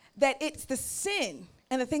that it's the sin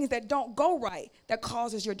and the things that don't go right that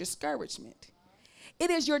causes your discouragement. It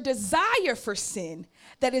is your desire for sin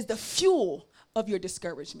that is the fuel of your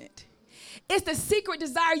discouragement. It's the secret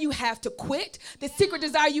desire you have to quit, the secret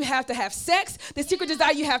desire you have to have sex, the secret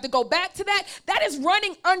desire you have to go back to that. That is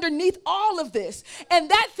running underneath all of this. And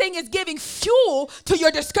that thing is giving fuel to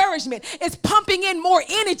your discouragement. It's pumping in more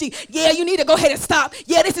energy. Yeah, you need to go ahead and stop.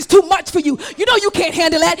 Yeah, this is too much for you. You know you can't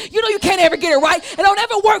handle that. You know you can't ever get it right. It don't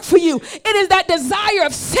ever work for you. It is that desire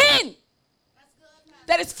of sin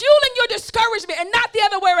that is fueling your discouragement and not the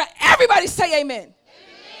other way around. Everybody say amen.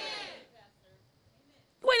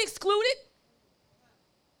 You ain't excluded.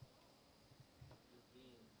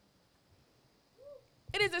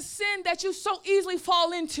 It is a sin that you so easily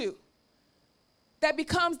fall into that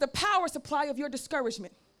becomes the power supply of your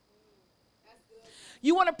discouragement.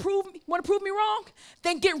 You want to prove me wrong?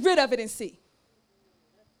 Then get rid of it and see.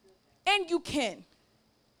 And you can.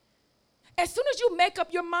 As soon as you make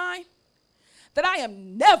up your mind that I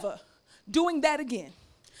am never doing that again.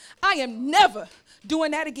 I am never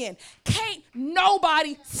doing that again. Can't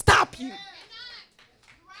nobody stop you.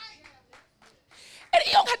 And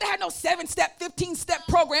you don't have to have no 7-step, 15-step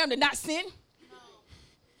program to not sin.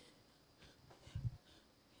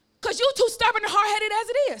 Because you're too stubborn and hard-headed as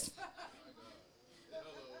it is.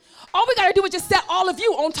 All we got to do is just set all of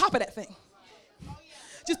you on top of that thing.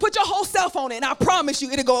 Just put your whole self on it, and I promise you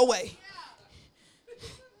it'll go away.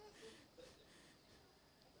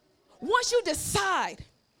 Once you decide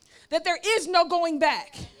that there is no going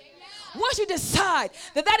back, Once you decide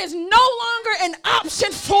that that is no longer an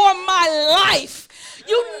option for my life,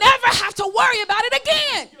 you never have to worry about it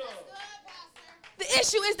again. The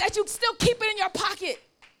issue is that you still keep it in your pocket.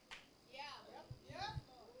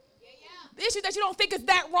 The issue is that you don't think it's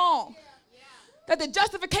that wrong. That the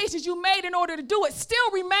justifications you made in order to do it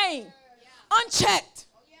still remain unchecked.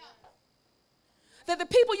 That the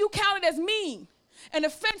people you counted as mean and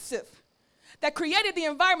offensive, that created the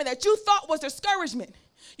environment that you thought was discouragement,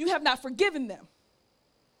 you have not forgiven them.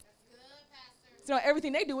 So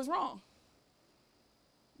everything they do is wrong.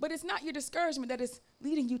 But it's not your discouragement that is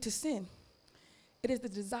leading you to sin. It is the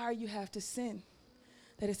desire you have to sin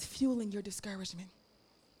that is fueling your discouragement.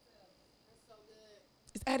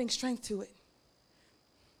 It's adding strength to it.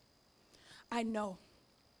 I know.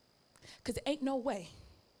 Because there ain't no way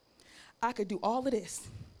I could do all of this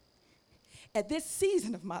at this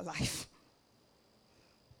season of my life.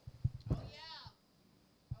 Oh, yeah.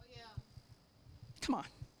 Oh, yeah. Come on.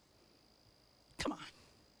 Come on.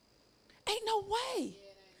 Ain't no way.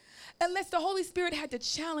 Yeah, unless the Holy Spirit had to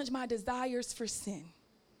challenge my desires for sin.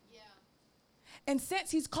 Yeah. And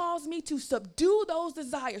since he's caused me to subdue those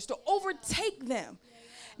desires, to overtake them,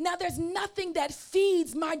 now there's nothing that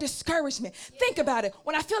feeds my discouragement. Yeah. Think about it.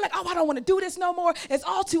 When I feel like, oh, I don't want to do this no more. It's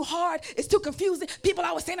all too hard. It's too confusing. People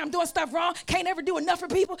always saying I'm doing stuff wrong. Can't ever do enough for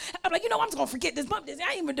people. I'm like, I'm just going to forget this. Bump this.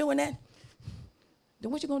 I ain't even doing that. Then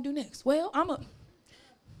what you going to do next? Well, I'm going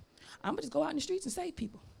to just go out in the streets and save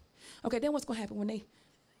people. Okay, then what's going to happen when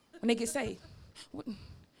they get saved?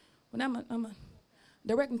 When I'm a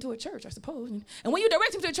direct them to a church, I suppose. And when you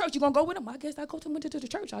direct them to the church, you're going to go with them. I guess I go to them to the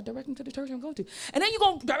church. I'll direct them to the church I'm going to. And then you're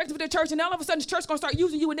going to direct them to the church, and then all of a sudden the church is going to start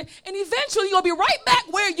using you. And eventually you're going to be right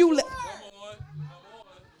back where you live. Come on.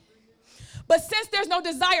 But since there's no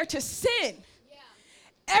desire to sin,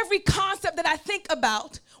 every concept that I think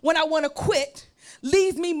about when I want to quit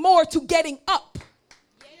leads me more to getting up.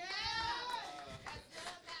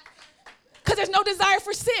 Because there's no desire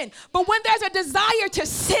for sin. But when there's a desire to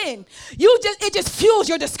sin, it just fuels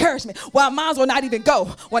your discouragement. Well, I might as well not even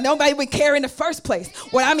go. Well, nobody would care in the first place.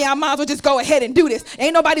 Well, I might as well just go ahead and do this.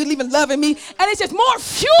 Ain't nobody even loving me. And it's just more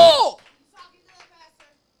fuel.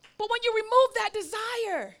 But when you remove that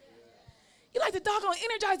desire, you like the doggone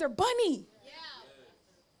Energizer bunny.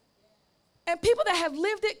 And people that have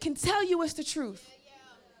lived it can tell you it's the truth.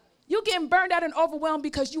 You're getting burned out and overwhelmed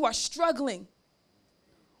because you are struggling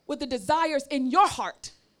with the desires in your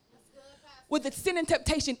heart, with the sin and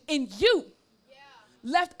temptation in you,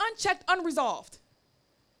 left unchecked, unresolved.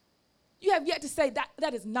 You have yet to say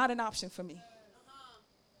that is not an option for me.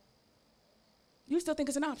 You still think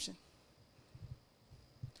it's an option.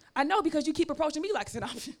 I know because you keep approaching me like it's an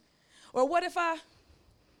option. Or what if I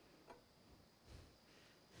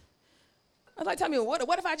like, tell me, what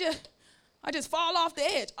if I just fall off the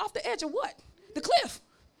edge? Off the edge of what? The cliff.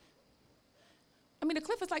 The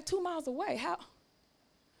cliff is like 2 miles away. How?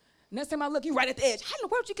 Next time I look, you right at the edge. How in the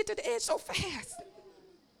world did you get to the edge so fast?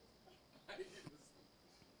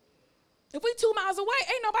 If we 2 miles away,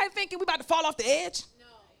 ain't nobody thinking we about to fall off the edge. No.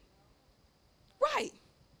 Right.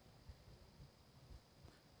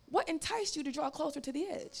 What enticed you to draw closer to the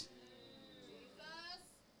edge? Jesus.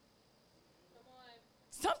 Come on.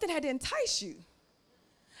 Something had to entice you.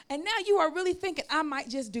 And now you are really thinking, I might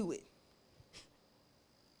just do it.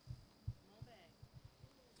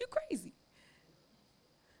 You're crazy.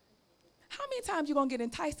 How many times you going to get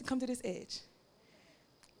enticed to come to this edge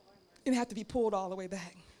and have to be pulled all the way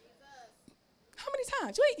back? How many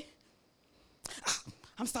times? Wait.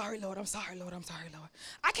 I'm sorry, Lord. I'm sorry, Lord. I'm sorry, Lord.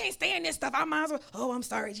 I can't stand this stuff. I might as well. Oh, I'm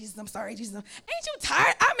sorry, Jesus. I'm sorry, Jesus. Ain't you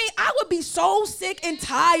tired? I would be so sick and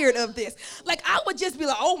tired of this. Like, I would just be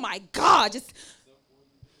like, oh, my God.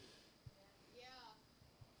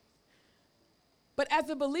 But as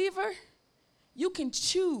a believer, you can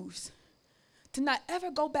choose to not ever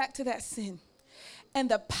go back to that sin. And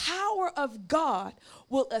the power of God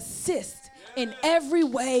will assist in every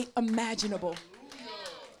way imaginable.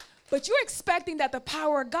 But you're expecting that the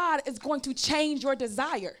power of God is going to change your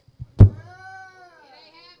desire.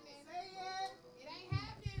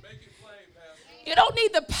 You don't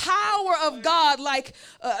need the power of God like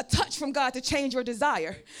a touch from God to change your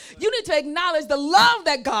desire. You need to acknowledge the love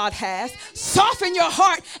that God has, soften your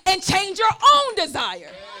heart, and change your own desire.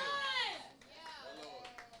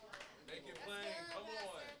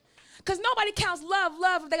 Because nobody counts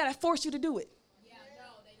love if they got to force you to do it.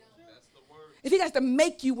 If he has to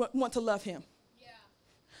make you want to love him.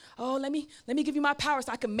 Oh, let me give you my power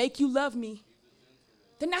so I can make you love me.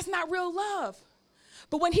 Then that's not real love.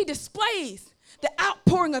 But when he displays the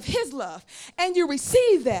outpouring of his love, and you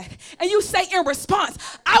receive that, and you say in response,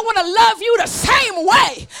 I want to love you the same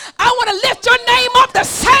way. I want to lift your name up the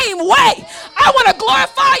same way. I want to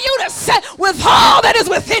glorify you with all that is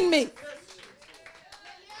within me.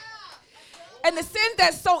 And the sins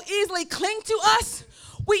that so easily cling to us,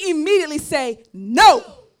 we immediately say no.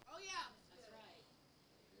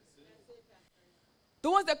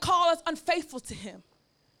 The ones that call us unfaithful to him,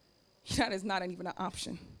 that is not even an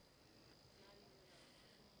option.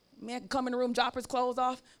 Man can come in the room, drop his clothes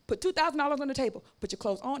off, put $2,000 on the table, put your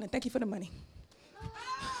clothes on, and thank you for the money.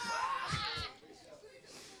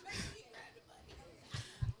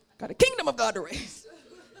 Got a kingdom of God to raise.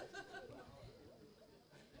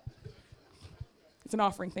 It's an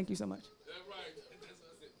offering. Thank you so much.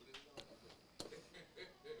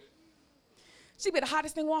 She'd be the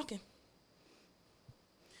hottest thing walking.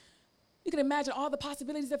 You can imagine all the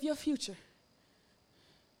possibilities of your future.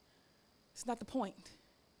 It's not the point.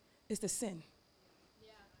 It's the sin.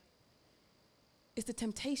 Yeah. It's the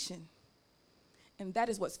temptation. And that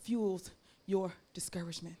is what fuels your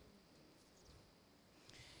discouragement.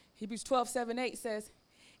 Hebrews 12:7-8 says,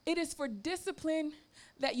 it is for discipline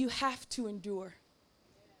that you have to endure.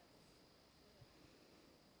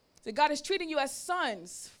 So God is treating you as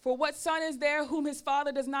sons. For what son is there whom his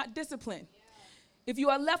father does not discipline? Yeah. If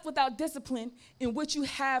you are left without discipline in which you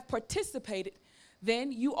have participated,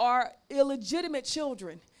 then you are illegitimate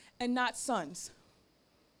children and not sons.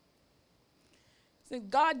 So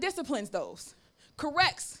God disciplines those,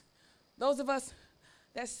 corrects those of us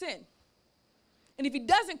that sin. And if he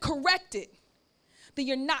doesn't correct it, then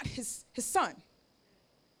you're not his son.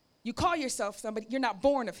 You call yourself somebody, you're not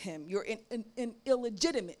born of him. You're an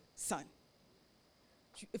illegitimate son.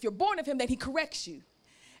 If you're born of him, then he corrects you.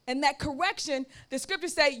 And that correction, the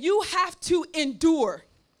scriptures say, you have to endure.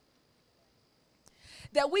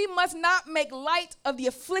 That we must not make light of the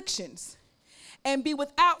afflictions and be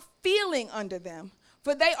without feeling under them,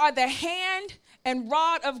 for they are the hand and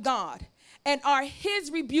rod of God and are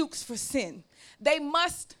his rebukes for sin. They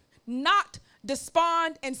must not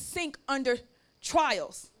despond and sink under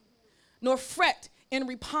trials, nor fret and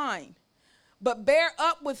repine, but bear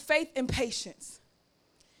up with faith and patience.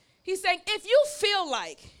 He's saying, if you feel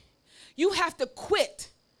like you have to quit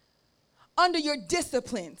under your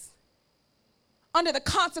disciplines, under the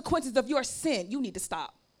consequences of your sin, you need to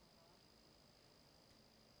stop.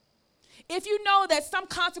 If you know that some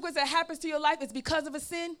consequence that happens to your life is because of a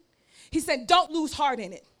sin, he said, don't lose heart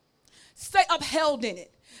in it. Stay upheld in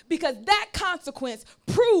it. Because that consequence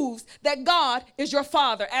proves that God is your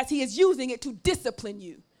father as he is using it to discipline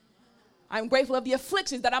you. I'm grateful of the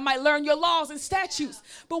afflictions that I might learn your laws and statutes.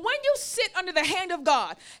 But when you sit under the hand of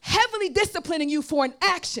God, heavily disciplining you for an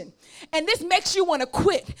action, and this makes you want to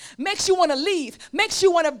quit, makes you want to leave, makes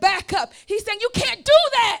you want to back up, he's saying you can't do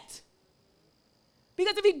that.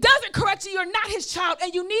 Because if he doesn't correct you, you're not his child,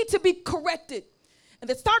 and you need to be corrected. And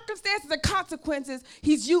the circumstances and consequences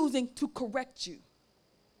he's using to correct you.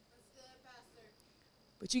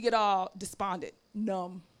 But you get all despondent,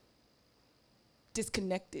 numb,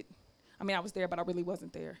 disconnected. I mean, I was there, but I really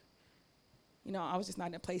wasn't there. You know, I was just not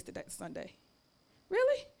in a place that Sunday.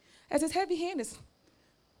 Really? As his heavy hand is.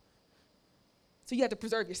 So you have to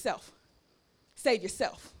preserve yourself. Save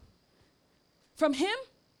yourself. From him?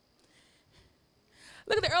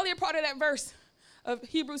 Look at the earlier part of that verse of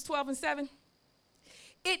Hebrews 12:7.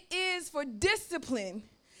 It is for discipline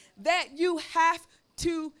that you have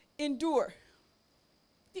to endure.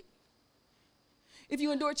 If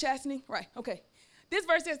you endure chastening, right, okay. This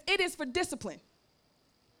verse says it is for discipline.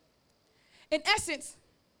 In essence,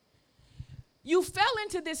 you fell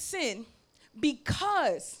into this sin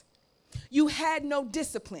because you had no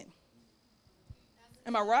discipline.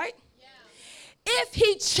 Am I right? If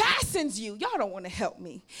he chastens you, y'all don't want to help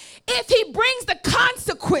me. If he brings the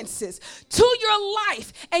consequences to your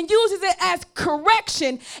life and uses it as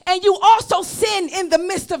correction, and you also sin in the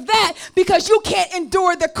midst of that because you can't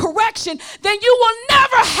endure the correction, then you will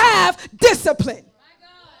never have discipline.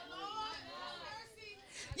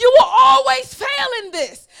 You will always fail in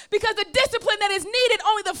this because the discipline that is needed,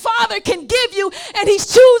 only the Father can give you, and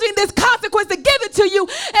he's choosing this consequence to give it to you,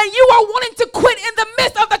 and you are wanting to quit in the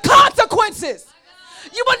midst of the consequences.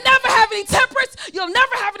 You will never have any temperance. You'll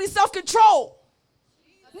never have any self-control.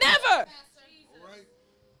 Never.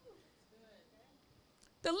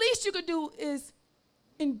 The least you could do is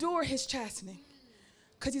endure his chastening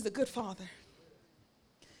because he's a good father.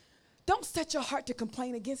 Don't set your heart to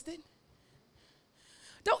complain against it.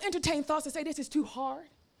 Don't entertain thoughts to say this is too hard.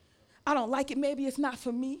 I don't like it. Maybe it's not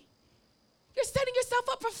for me. You're setting yourself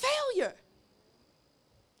up for failure.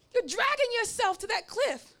 You're dragging yourself to that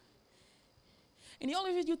cliff. And the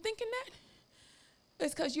only reason you're thinking that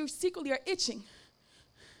is because you secretly are itching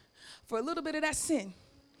for a little bit of that sin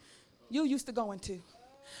you used to going to.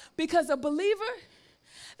 Because a believer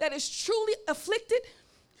that is truly afflicted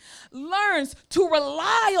learns to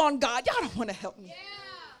rely on God. Y'all don't want to help me. Yeah.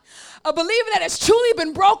 A believer that has truly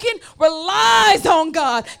been broken relies on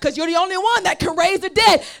God, because you're the only one that can raise the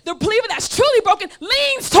dead. The believer that's truly broken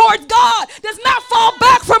leans towards God, does not fall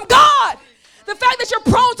back from God. The fact that you're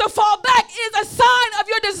prone to fall back is a sign of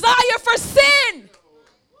your desire for sin.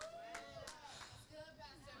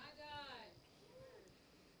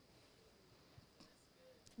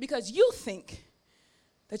 Because you think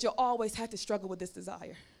that you'll always have to struggle with this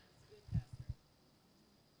desire.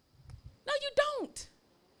 No, you don't.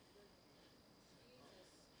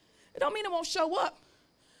 It don't mean it won't show up.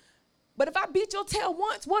 But if I beat your tail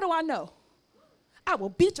once, what do I know? I will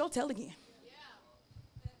beat your tail again.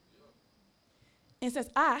 And since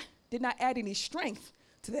I did not add any strength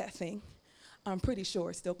to that thing, I'm pretty sure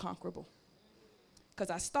it's still conquerable. Because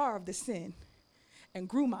I starved the sin and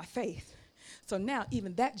grew my faith. So now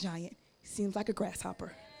even that giant seems like a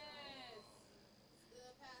grasshopper.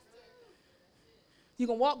 You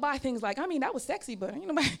can walk by things like, I mean, that was sexy, but ain't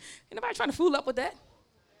nobody trying to fool up with that.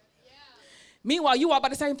 Yeah. Meanwhile, you walk by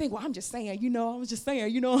the same thing. Well, I'm just saying, I was just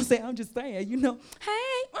saying, what I'm saying? I'm just saying,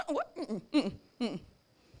 hey, what?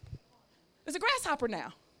 It's a grasshopper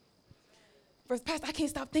now. First, Pastor, I can't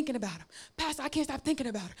stop thinking about him. Pastor, I can't stop thinking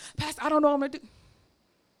about him. Pastor, I don't know what I'm going to do.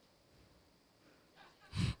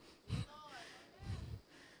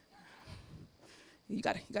 You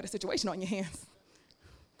got a situation on your hands.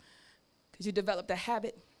 Because you developed a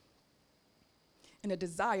habit and a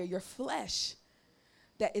desire, your flesh,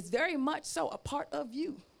 that is very much so a part of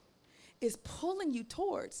you, is pulling you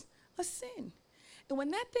towards a sin. And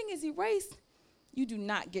when that thing is erased, you do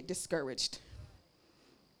not get discouraged.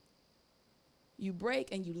 You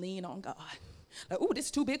break and you lean on God. Like, oh, this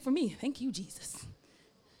is too big for me. Thank you, Jesus.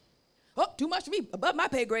 Oh, too much for me. Above my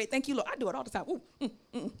pay grade. Thank you, Lord. I do it all the time. Ooh,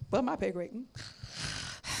 above my pay grade.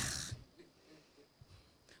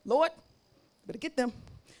 Lord, better get them.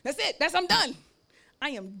 That's it. I'm done. I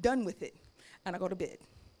am done with it. And I go to bed.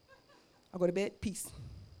 I go to bed, peace.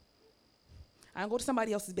 I don't go to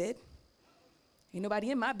somebody else's bed. Ain't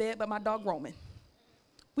nobody in my bed but my dog Roman.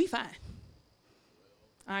 We fine.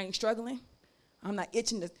 I ain't struggling. I'm not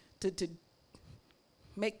itching to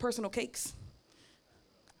make personal cakes.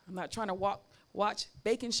 I'm not trying to watch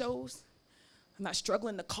baking shows. I'm not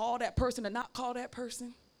struggling to call that person or not call that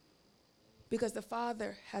person. Because the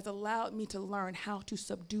Father has allowed me to learn how to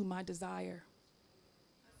subdue my desire.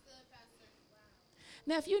 That's good, Pastor. Wow.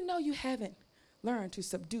 Now, if you know you haven't learned to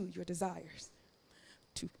subdue your desires,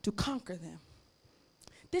 to conquer them,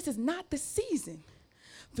 this is not the season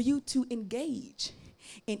for you to engage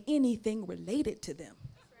in anything related to them.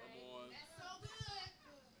 That's so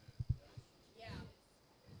good. Yeah.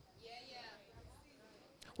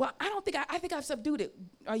 Well, I think I've subdued it.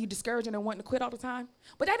 Are you discouraging and wanting to quit all the time?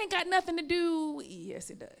 But that ain't got nothing to do. Yes,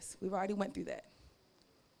 it does. We've already went through that.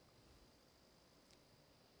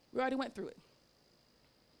 We already went through it.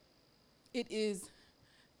 It is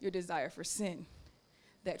your desire for sin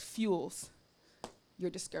that fuels your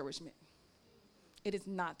discouragement. It is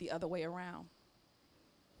not the other way around.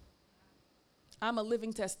 I'm a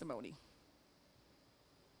living testimony.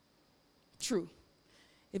 True.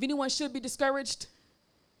 If anyone should be discouraged,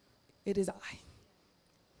 it is I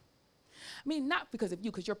mean, not because of you,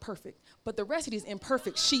 because you're perfect, but the rest of these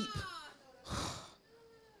imperfect sheep,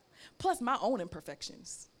 plus my own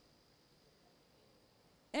imperfections,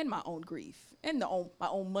 and my own grief, and my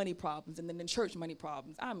own money problems, and then the church money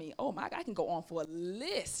problems. I mean, oh my, I can go on for a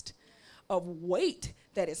list of weight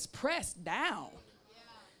that is pressed down.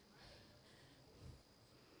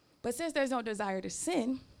 But since there's no desire to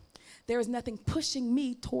sin, there is nothing pushing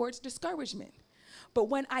me towards discouragement. But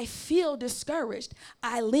when I feel discouraged,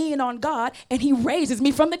 I lean on God and he raises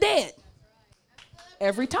me from the dead.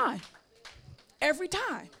 Every time. Every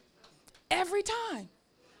time. Every time.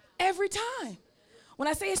 Every time. When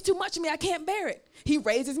I say it's too much of me, I can't bear it, he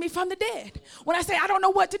raises me from the dead. When I say I don't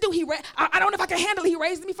know what to do, I don't know if I can handle it, he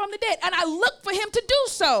raises me from the dead. And I look for him to do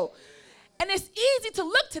so. And it's easy to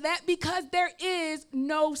look to that because there is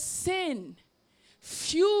no sin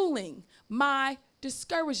fueling my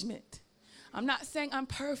discouragement. I'm not saying I'm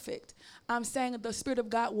perfect. I'm saying that the Spirit of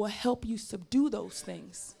God will help you subdue those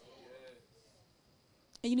things.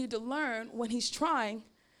 And you need to learn when he's trying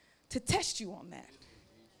to test you on that.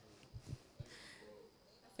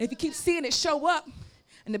 And if you keep seeing it show up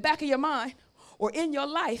in the back of your mind or in your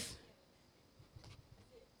life,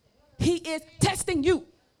 he is testing you.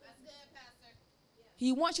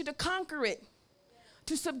 He wants you to conquer it,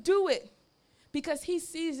 to subdue it, because he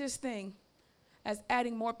sees this thing as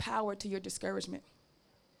adding more power to your discouragement.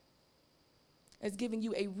 as giving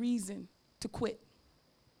you a reason to quit.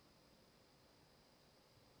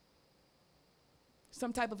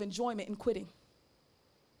 Some type of enjoyment in quitting.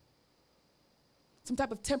 Some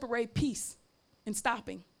type of temporary peace in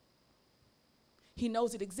stopping. He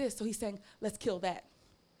knows it exists, so he's saying, let's kill that.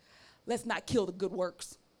 Let's not kill the good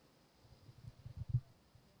works.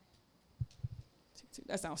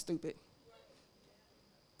 That sounds stupid.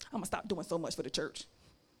 I'm going to stop doing so much for the church.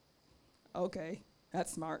 Okay,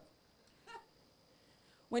 that's smart.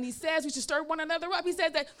 When he says we should stir one another up, he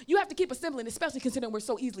says that you have to keep assembling, especially considering we're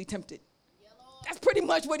so easily tempted. That's pretty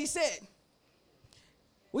much what he said.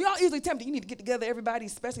 We all easily tempted. You need to get together, everybody,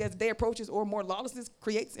 especially as the day approaches or more lawlessness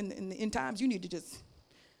creates in the end times. You need to just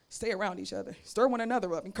stay around each other. Stir one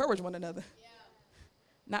another up. Encourage one another. Yeah.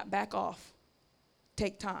 Not back off.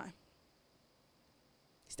 Take time.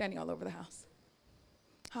 Standing all over the house.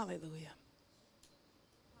 Hallelujah.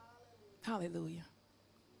 Hallelujah.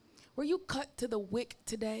 Were you cut to the wick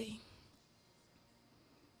today?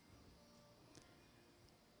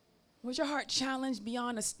 Was your heart challenged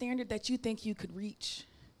beyond a standard that you think you could reach?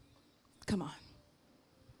 Come on.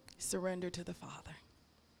 Surrender to the Father.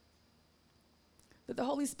 Let the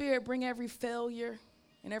Holy Spirit bring every failure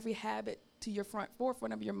and every habit to your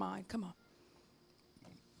forefront of your mind. Come on.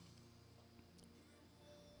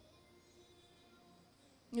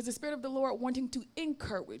 Is the Spirit of the Lord wanting to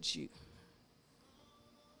encourage you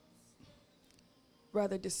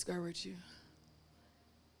rather discourage you?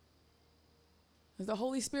 Is the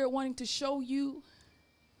Holy Spirit wanting to show you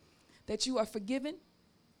that you are forgiven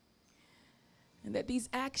and that these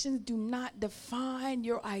actions do not define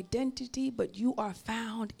your identity, but you are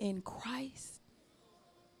found in Christ?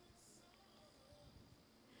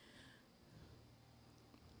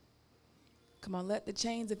 Come on, let the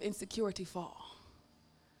chains of insecurity fall.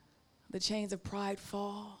 The chains of pride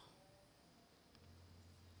fall.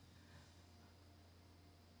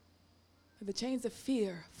 The chains of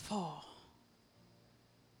fear fall.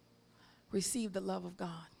 Receive the love of God.